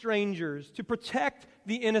strangers, to protect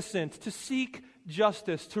the innocent, to seek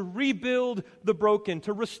justice, to rebuild the broken,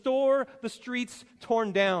 to restore the streets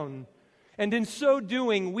torn down. And in so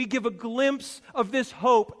doing, we give a glimpse of this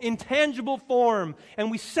hope in tangible form,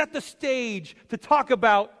 and we set the stage to talk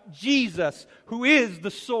about Jesus, who is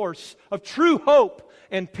the source of true hope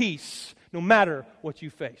and peace, no matter what you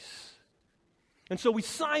face. And so we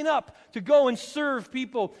sign up to go and serve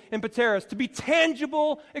people in Pateros, to be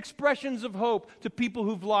tangible expressions of hope to people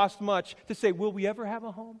who've lost much, to say, will we ever have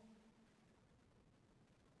a home?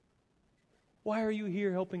 Why are you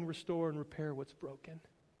here helping restore and repair what's broken?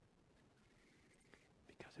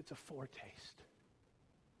 Because it's a foretaste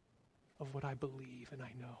of what I believe and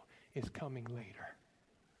I know is coming later.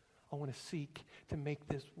 I want to seek to make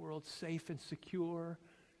this world safe and secure,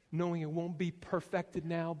 knowing it won't be perfected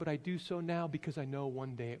now, but I do so now because I know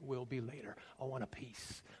one day it will be later. I want a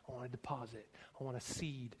peace. I want a deposit. I want a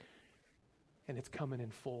seed. And it's coming in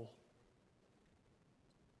full.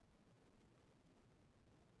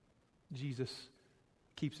 Jesus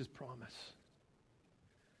keeps His promise.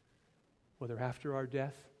 whether after our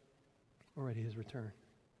death or at His return.